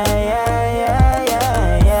yeah, yeah, yeah,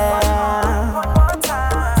 yeah, yeah. One more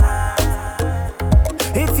time.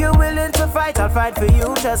 If you're willing to fight, I'll fight for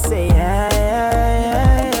you. Just say yeah, yeah,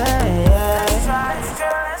 yeah, yeah, yeah. Let's try,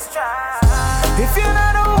 let's try. If you're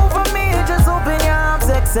not over me, just open your arms,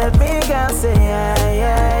 accept me, girl. Say yeah,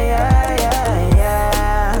 yeah, yeah, yeah,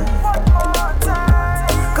 yeah. One more time.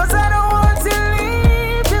 'Cause I don't want to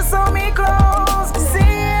leave, just hold me close. Say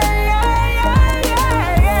yeah, yeah,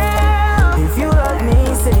 yeah, yeah. If you love me,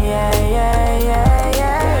 say yeah, yeah, yeah,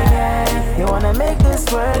 yeah, yeah. You wanna make this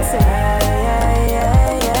work, say yeah, yeah,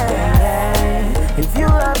 yeah, yeah, yeah. If you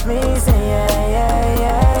love me, say yeah, yeah,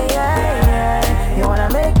 yeah, yeah, yeah. You wanna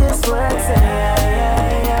make this work, say yeah,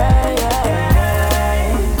 yeah, yeah, yeah,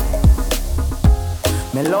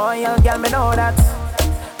 yeah. Me loyal girl, me know that.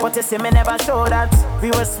 But you see me never show that. We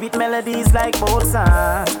were sweet melodies like both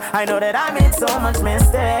songs. I know that I made so much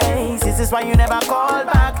mistakes. This is why you never call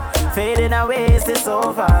back. Fading away, is this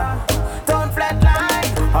over? Don't flatline.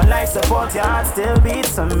 On life support, your heart still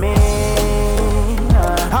beats for me.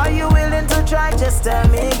 Are you willing to try? Just tell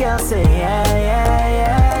me, girl. Say yeah, yeah,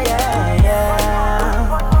 yeah, yeah, yeah.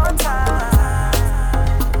 One more time.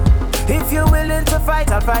 If you're willing to fight,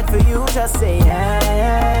 I'll fight for you. Just say yeah,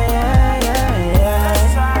 yeah, yeah, yeah, yeah.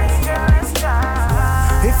 Let's try, let's try.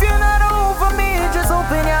 If you're not over me, just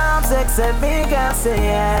open your arms, accept me, girl. Say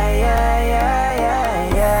yeah, yeah, yeah,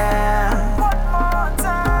 yeah, yeah. One more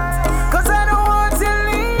time. 'Cause I don't want to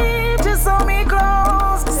leave, just hold me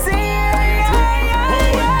close. Say yeah, yeah,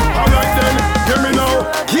 yeah, yeah. Alright then, hear me now.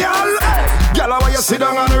 Girl, why you sit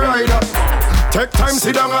down on the rider? Take time,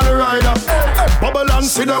 sit down on the rider. Bubble and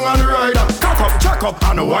sit down on the rider. Jack up,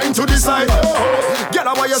 and wine to the side.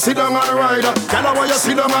 Girl, why you sit down on the rider? Girl, why you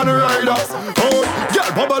sit down on the rider? Oh,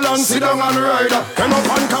 girl, bubble and sit down on the rider. Come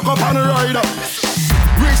up and cock up on the rider.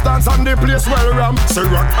 Reach dance on the place well ram. Say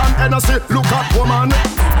rock and Hennessy, look at woman.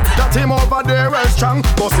 That him over there well strong,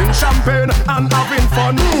 busting champagne and having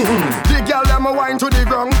fun. The girl them a wine to the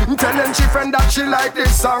ground, telling she friend that she like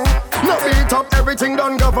this song. No beat up, everything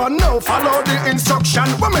done govern. No follow the instruction.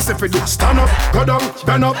 What me say fi do? Stand up, go down,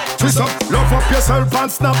 bend up, twist up, love up yourself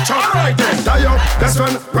and Snapchat. Alright then, die up, best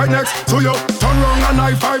friend right next to you. Turn round and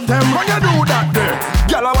high five them when you do that there.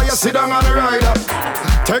 Girl, why you sit down on the rider?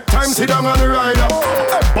 Take time, sit down on the rider.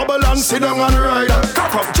 Bubble and sit down on the rider.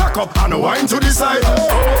 Cock up, jack up, and wine to the side.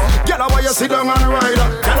 Girl, why you sit down on the rider?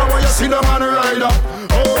 Girl, why you sit down on the rider?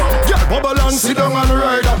 Oh, girl, bubble and sit down on the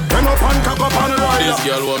rider. Bring up and cock up on the rider. This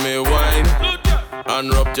girl want me wine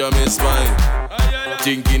and rupture me spine.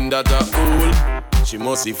 Thinking that a fool, she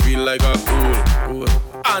must feel like a fool.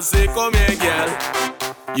 I say, come here, girl.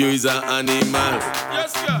 You is an animal.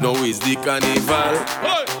 Yes, girl. No, it's the carnival.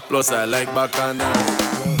 Hey. Plus, I like bacchanal.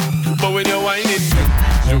 But when you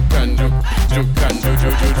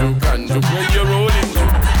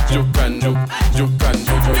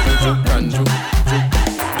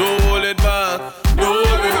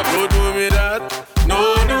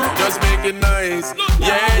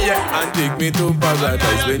Yeah, and take me to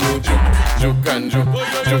paradise when you juke and juke,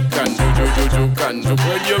 juke and juke, juke and juke.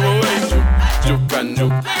 When you rolling, juke and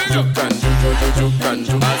juke, juke and juke, juke and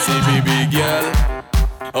juke. I see baby girl,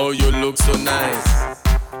 oh you look so nice.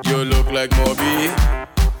 You look like Moby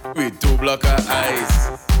with two blocker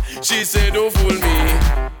eyes. She said, don't fool me,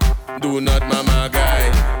 do not mama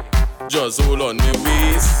guy. Just hold on me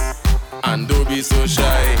waist and don't be so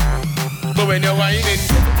shy. But when you're whining,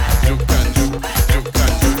 juke and juke, juke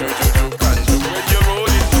and juke, juke and juke. When you're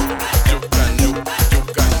rolling, juke and juke,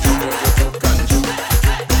 juke and juke, juke and juke.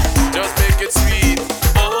 Just make it sweet.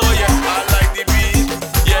 Oh yeah, I like the beat.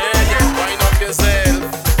 Yeah, wind up yourself.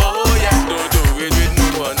 Oh yeah, don't do it with no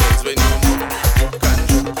one else when you move. Juke and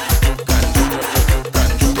juke, juke and juke, juke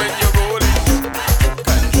and juke. When you're rolling, juke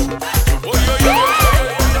and juke, juke. Oh yeah.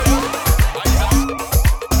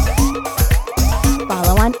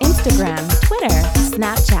 Follow on Instagram, Twitter,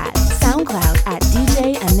 Snapchat, SoundCloud at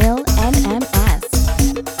DJ Anil NMS.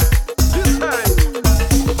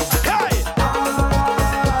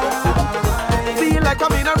 Feel like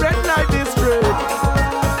I'm in a red light district.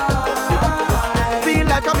 Feel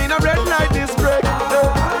like I'm in a red light district.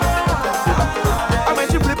 I mean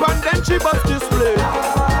she flip and then she bust display.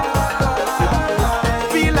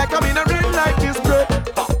 Feel like I'm in a red light district.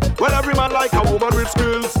 Well, every man like a woman with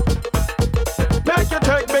skills. Make you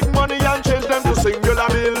take big money and change them to singular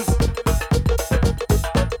bills.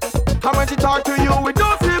 And when she talk to you with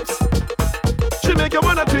no tips, she make you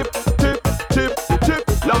wanna tip, tip, tip, tip.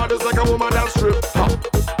 Lord, it's like a woman that strip.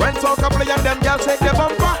 When Soca play and them girls take their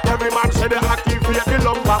bumper, every man say they activate the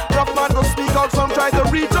lumber. Rough man to speak out, some try to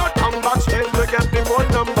reach out, come backstage to get the phone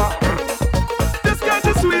number. This girl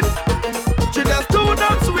is sweet, she just too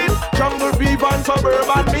damn sweet. Jungle beef and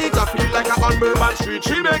suburban meat, I feel like I'm on Bourbon Street.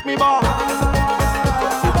 She make me ball.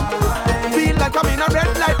 Feel like I'm in a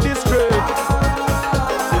red light district.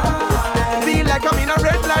 Feel like I'm in a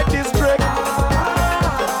red light district.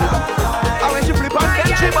 And when she flip and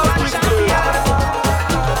then she bust display.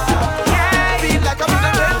 Feel like I'm in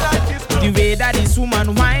a red light district. The way that this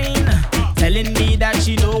woman whine, telling me that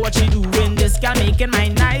she know what she doing, this can make it my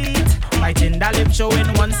night. Biting the lip, showing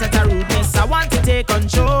one set of rudeness. I want to take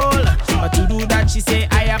control, but to do that she say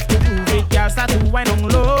I have to prove it. Girl start to whine on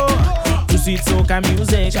low. To sweet soca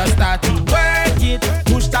music, just start to work it.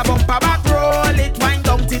 Push the bumper back, roll it. Wind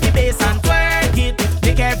down to the bass and twerk it.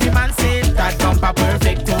 Make every man say that bumper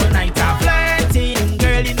perfect all night. I'm flirting,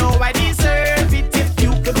 girl you know I deserve it. If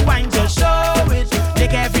you could whine, just show it.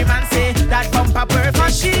 Make every man say that bumper perfect. For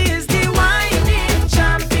she is the whining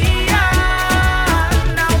champion.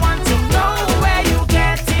 I want to know where you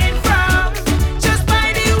get it from. Just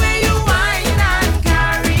by the way you whine and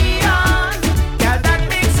carry on. Girl, that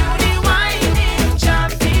makes you the whining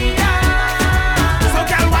champion. So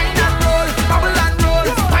girl, whine and roll, bubble and roll,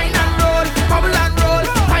 whine and roll, bubble and roll,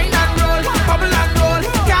 whine and roll, bubble and roll.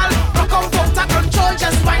 Girl, rock out of control,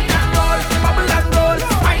 just whine and roll, bubble and roll,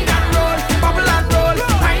 whine and roll, bubble and roll,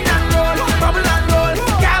 whine and roll, bubble and roll.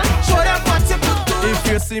 Girl, show them what you could do. If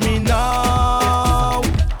you see me now,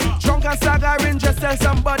 drunk and staggering, just tell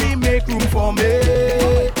somebody make room for me.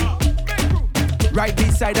 Right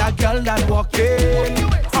beside a girl that walking.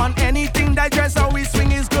 On anything that dress how we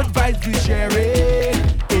swing is good vibes we sharing.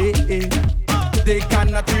 They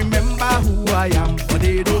cannot remember who I am, but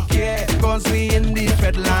they don't care, cause we in the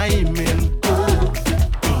Fed liming.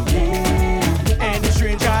 Any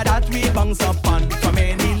stranger that we bounce upon from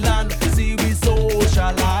any land, see we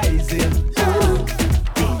socializing.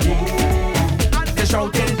 They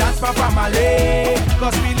shouting that's for family,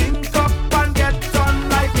 cause we link up and get on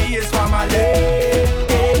like we is family.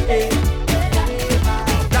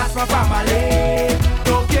 That's for family.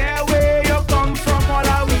 Don't care where you come from, all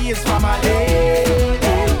our we is family.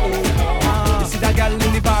 You see that girl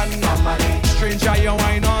in the band, stranger you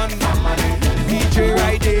wine on, DJ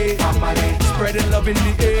right there, spreading love in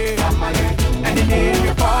the air. And the name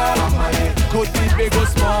you call, could be big or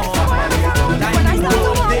small. Now you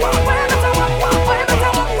go there.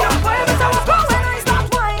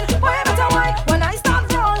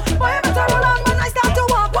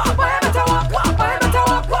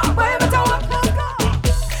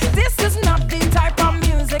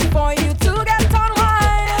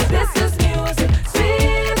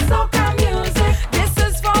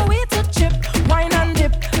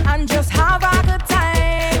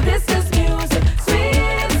 Music,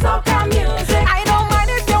 sweet soca music. I don't mind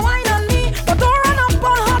if you whine on me, but don't run up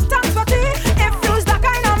on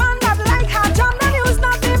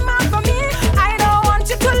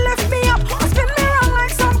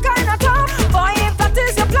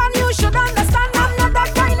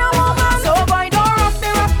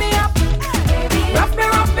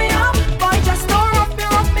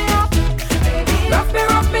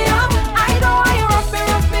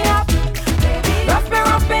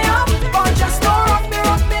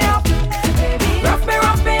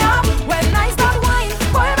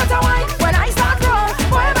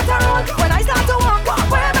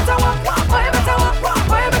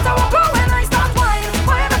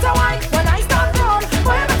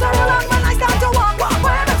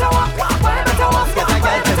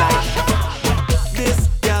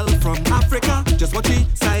Just watch it,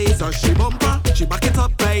 size or she bumper. She back it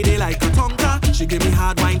up Friday like a tonka. She give me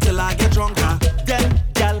hard wine till I get drunker. Them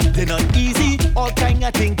gal, they not easy. All kind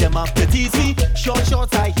of thing them up to tease me. Short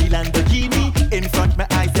shorts, high heel and bikini. In front my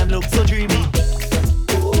eyes them look so dreamy.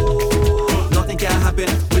 Nothing can happen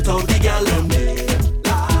without the gal them.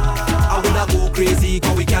 I woulda go crazy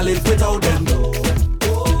 'cause we can't live without them.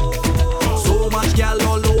 So much gal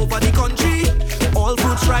all over the country. All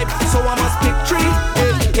fruit stripe, so I must pick three.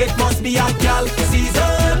 It must be a gal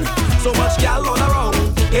season. So much gal all around.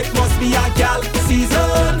 It must be a gal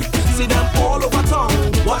season. See them all over town.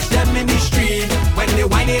 Watch them in the street when they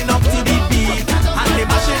whining up to the beat and they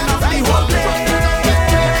mashing up the whole place.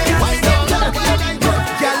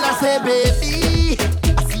 Gal, I say, baby,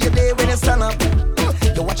 I see you there when you stand up.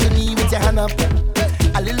 You watch your knee with your hand up.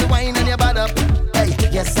 A little wine on your butt up. Hey,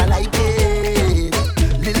 yes, I like it.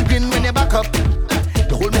 Little grin when you back up.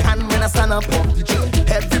 You hold my hand when I stand up.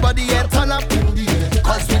 Everybody here turn up in the air,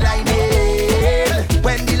 'cause we like it.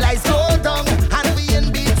 When the lights go down and we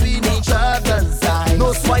in between each other's eyes.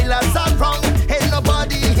 No spoilers are wrong. Ain't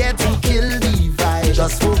nobody here to kill the vibe.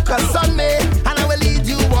 Just focus on me and I will lead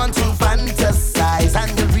you on to fantasize.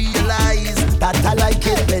 And you realize that I like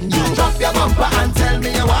it when you drop your bumper and tell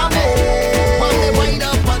me you want me. Want me wind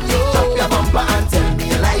up on you. Drop your bumper and tell me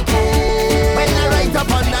you like it. When I ride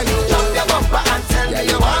up under you, drop your bumper and tell me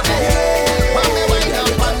you want me. Want me wind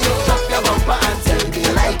up on you. Drop your bumper and tell me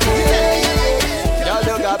you like it. Y'all,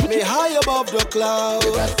 you got me high above the clouds.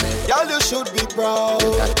 Y'all, you should be proud.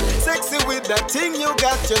 Sexy with that thing you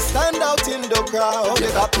got, you stand out in the crowd.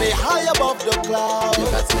 You got me high above the clouds.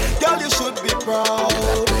 Y'all, you should be proud.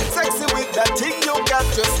 Sexy with that thing you got,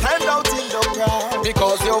 you stand out in the crowd.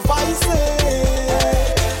 Because your voice,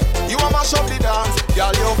 you a mash up the dance.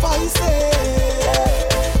 Y'all, your voice,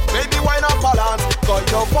 baby, why not balance? 'Cause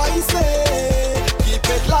your voice, keep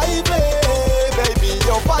it lively. Baby,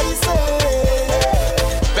 your voice,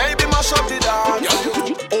 baby, mash up the dance.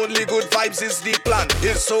 Only good vibes is the plan.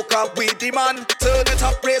 It's Soca we demand. Turn it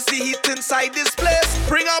up, raise the heat inside this place.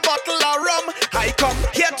 Bring a bottle of rum. I come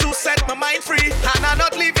here to set my mind free, and I'm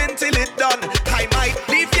not leaving till it done. I might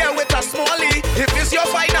leave here with a smallie. If it's your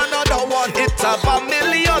find another one, it's a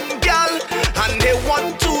million gal, and they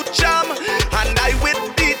want to jam. And I with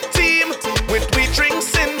the team, with we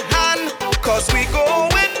drinks in hand, 'cause we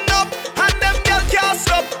going up, and them gal can't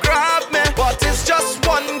stop grab me. But it's just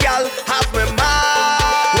one gal, have me mad.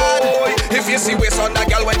 If you see waist on that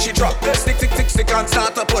gal when she drop, stick, tick, tick, stick and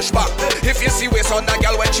start to push back. If you see waist on that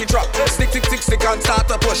gal when she drop, stick, tick, tick, stick and start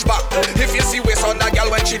to push back. If you see waist on that gal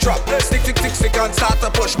when she drop, stick, tick, tick, stick and start to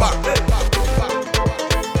push back.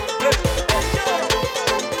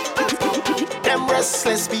 Them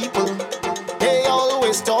restless people, they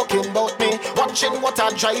always talking about me. Watching what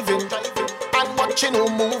I'm driving, and watching who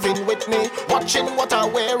moving with me. Watching what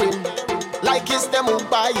I'm wearing, like it's them who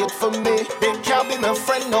buy it for me. They can't be my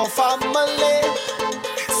friend or family.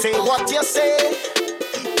 Say what you say,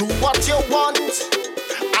 do what you want.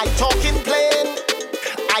 I talk in plain,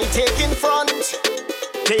 I take in front.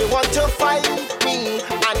 They want to fight me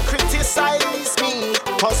and criticize me,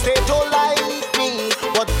 'cause they don't like me.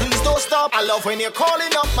 But please don't stop. I love when you're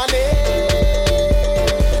calling up my name,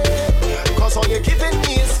 'cause all you're giving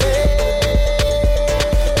me is fame.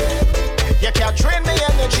 You can't drain me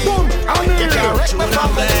energy. You can't wreck my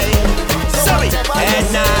family. Sorry,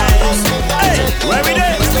 and nice. Hey, where we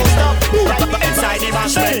there? Inside the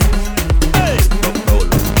bashment. Hey,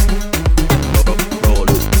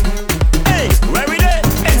 hey, where we there?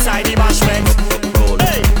 Inside the bashment.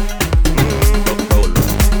 Hey,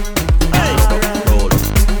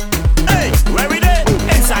 hey, where we there?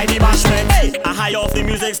 Inside the bashment. Hey, I high off the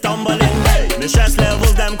music stumbling. Hey, the stress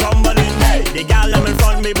levels them crumbling. Hey, the gal them in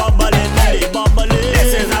front me bubbling. Hey, bubbling.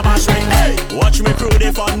 This is a bashment. Hey, watch me crew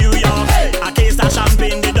they from New York. Hey, I can't start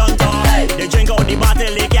champagne they don't talk. Hey, they drink out the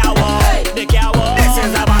bottle they can't walk. Hey, they can't walk. This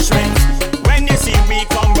is a bashment. When you see we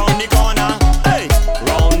come round the corner, hey,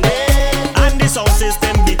 round there, and the sound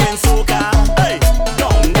system beating soca. Hey,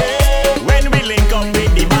 down there. When we link up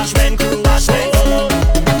with the bashment crew, bashment crew,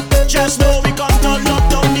 just know we come to lock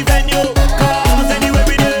down the venue. 'Cause anyway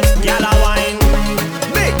we do, gal a wine,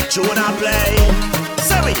 big tune a play,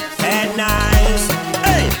 so we head nice.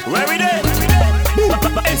 Hey, where we do?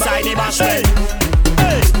 Inside the bashment.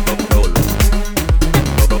 Hey,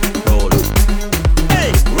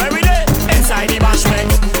 hey, where we do? Inside the bashment.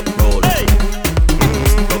 Hey,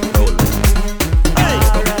 hey,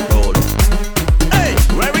 hey,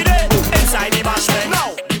 where we do? Inside the bashment. Now,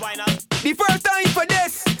 the first time for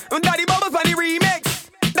this, Daddy Bubbles on the remix.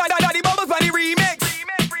 Daddy Bubbles on the remix.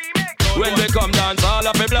 When we come dance all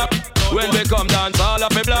up a block. When we come dance all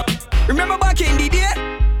up a block. Remember back in the day?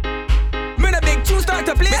 When a big tune start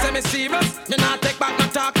to play. Me say me serious, me not take back my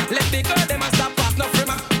talk. Let the girl them a stop off no free.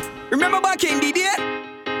 Remember back in the day?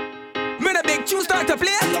 When a big tune start to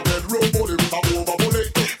play. And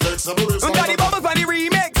got the bubbles on the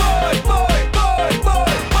remix. Boy, boy, boy,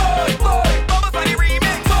 boy, boy, boy. Bubbles on the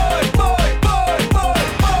remix. Boy, boy, boy, boy,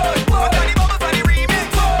 boy, boy. Got the bubbles on the remix.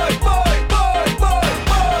 Boy, boy, boy, boy,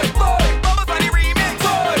 boy, boy. Bubbles on the remix.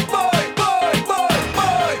 Boy, boy, boy, boy,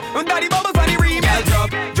 boy. Got the bubbles on the remix.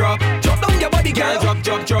 Girl, drop down your body, girl. Drop.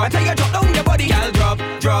 I tell you, drop down your body, girl. Drop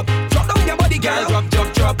down your body, girl. Drop.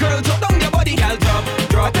 Girl, drop down your body, girl. Drop.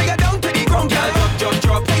 I tell you down to the ground, girl.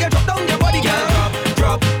 Drop. Tell you drop down your body, girl.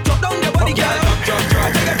 Drop down your body, girl. Drop.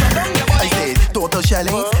 Tell you drop down your body. I said total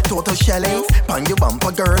shellings. Pan your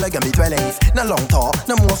bumper, girl, I got me dwellings. No long talk,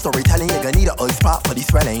 no more storytelling. You gonna need a ice spot for these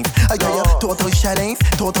swellings. I tell you, total shellings.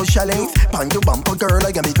 Pan your bumper, girl,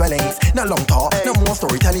 I got me dwellings. No long talk, no more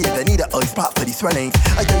storytelling. You gonna need a ice spot for these swellings.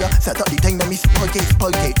 I tell you, set up the thing, let me spike it.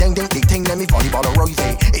 Ding, the thing, let me volleyball a rose.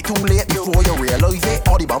 It's too late before you realize it.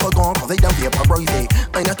 All the bumper gone, cause they don't vaporize it.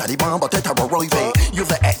 I ain't a Taliban, but they terrorize it. Use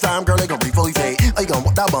the X-time, girl, I can revoice it. I gon'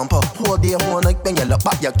 walk that bumper, whole day, whole night. When you look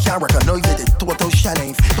back, you can't recognize it. It's total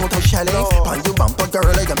shellings. Pan your bumper, girl,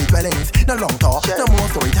 I got me dwellings. No long talk, no more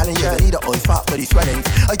storytelling. You gonna need a ice spot for these swellings.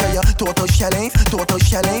 I tell you, total shellings.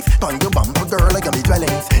 Pan your bumper, girl, I got me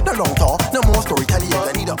dwellings. No long talk, no more storytelling. You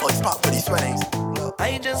gonna need a ice spot for these swellings.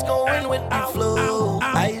 I just go in with the flow.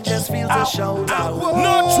 I just feel the show now.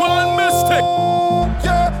 Natural mistake.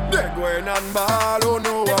 Yeah, they're going on ball, oh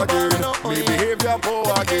no again. Me behavior poor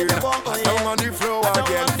again. I'm on the floor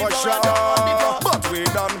again for sure. But we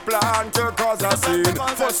done plan to cause a scene.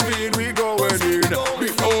 For speed we going in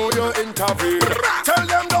before you intervene. Tell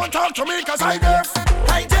them don't talk to me cause I deaf.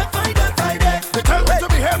 They tell me to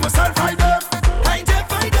behave myself, I deaf.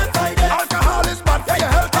 Alcohol is bad for your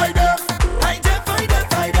health, I deaf.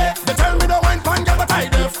 They tell me don't wine pan, but I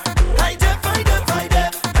deaf.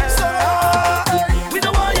 So we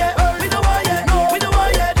don't want ya, we don't want ya, no, we don't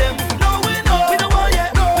want ya them. No, we don't want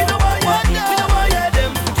ya, no, we don't want ya, we don't want ya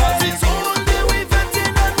them. Cause it's only we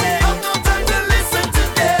venting and we have no time to listen to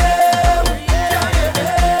them.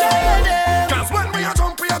 Cause when we a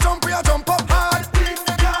jump up hard.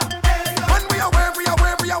 When we a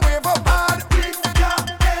wave up hard.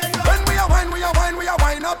 When we a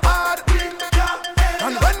wine up hard.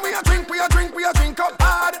 And when we a drink up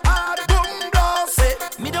hard. Boom, blast. Say,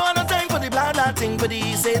 me don't want no time for the blah blah thing, for the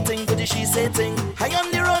he say thing, for the she say thing. I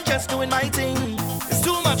on the road just doing my thing. There's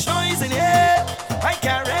too much noise in here. I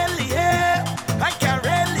can't really hear.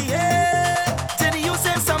 Till you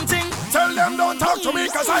say something. Tell them don't talk to me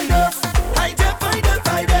cause I deaf. I deaf.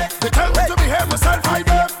 They tell me to behave myself, I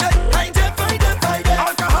deaf. I deaf.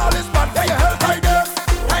 Alcohol is bad for your health, I deaf.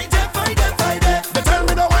 They tell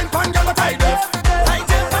me the wine pan, but I deaf.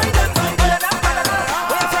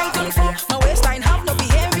 What you thinking for? My waistline have no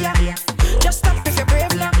behavior. Just stop if you're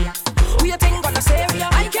brave now. Who you think gonna save ya?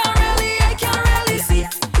 I can't really see.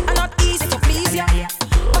 I'm not easy to please ya,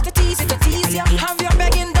 but it's easy to tease ya. Have you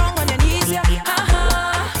begging down on your knees ya?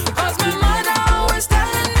 Cause my mother always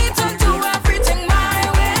telling me to do everything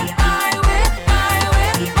my way.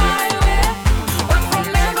 But from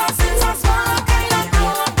ever since I was small, I kinda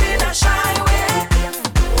grew up in a shy way.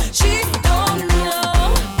 She don't know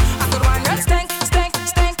I could run that stank.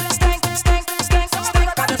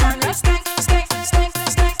 Got the run that stank.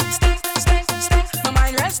 My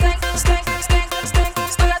mind rest stank.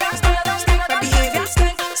 My behavior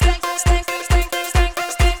stank.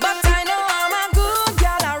 But I know I'm a good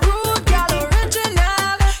gal, a rude gal,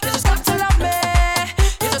 original. You just have to love me.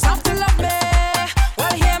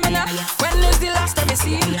 Well, hear me now. When is the last time you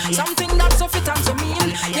seen something that's so fit and so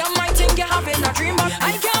mean? You might think you're having a dream, but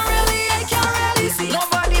I can't really see.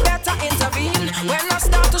 Nobody better intervene when I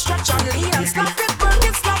start to stretch and lean and slap it, work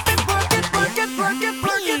it.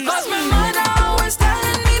 Cause my mother always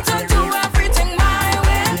telling me to do everything my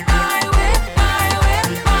way.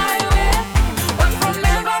 But from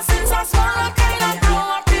ever since I was small, I kinda grew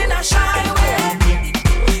up in a shy way.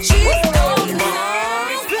 She don't know.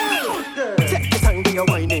 Take your time when you're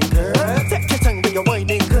whining, girl. Take your time when you're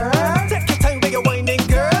whining,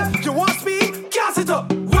 girl. You want speed? Gas it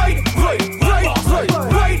up. Right.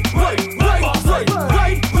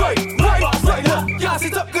 Gas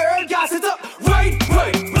it up, girl. Gas it up. Right.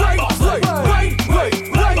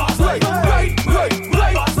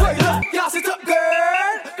 Gas it up,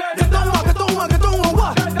 girl. Get down,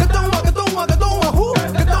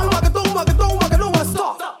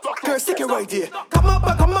 stop. Girl, stick it right here. Come up,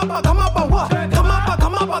 what? Come up,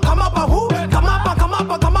 who? Come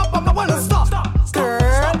up, I wanna stop.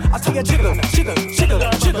 Girl, I tell you jiggle.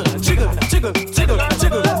 jiggle, jiggle,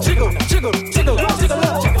 jiggle, jiggle, jiggle, jiggle, jiggle.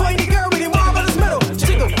 Find the girl with the marvelous metal.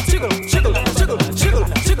 Jiggle, jiggle, jiggle, jiggle, jiggle,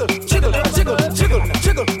 jiggle, jiggle, jiggle, jiggle,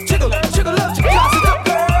 jiggle, jiggle, jiggle. Class it up,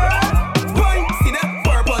 girl. Boy, see that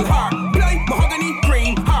purple heart, blind mahogany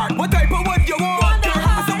green heart. What type of wood you want, girl?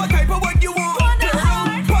 I said what type of wood you want, girl?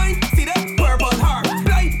 Boy, see that purple heart,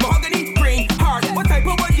 blind mahogany green heart. What type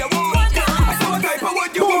of wood you want, girl? I said what type of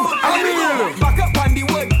wood you want. Back up on the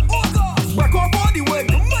wood, work off all the wood.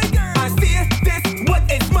 I say this what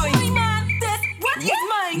is mine. This what is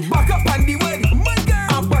mine. Back up on the wood,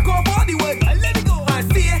 and work off all the wood. Let me go. I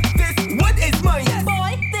say this what is mine.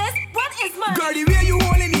 Boy, this what is mine. Girl, the way you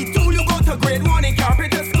holding the tool, you go to grade 1 in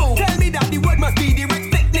carpenter school. Tell me that the wood must be the right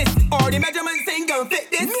thickness, or the measurements ain't gonna fit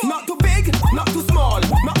this. Not too big, not too small,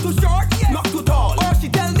 not too short, not too tall. All she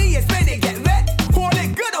tell me is when it get wet, hold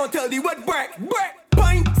it good until the wood break.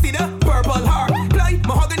 Pine, see the purple heart, blind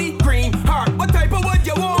mahogany green heart. What type of wood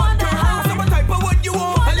you want, girl? I said what type of wood you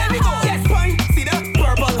want. And let me go. Yes, pine, see the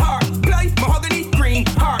purple heart, blind mahogany green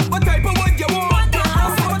heart. What type of wood you want, girl?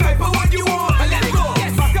 I said what type of wood you want. And let me go.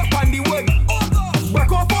 Yes, back up on the wood,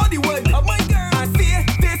 work off all the wood. My girl, I say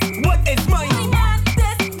this what is mine.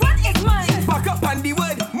 This what is mine. Back up on the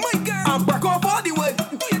wood, my girl, and work off all the wood.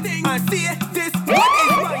 Do your thing. I say this what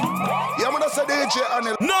is mine. Yeah, I'm gonna say DJ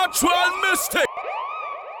Anil. Natural mistake.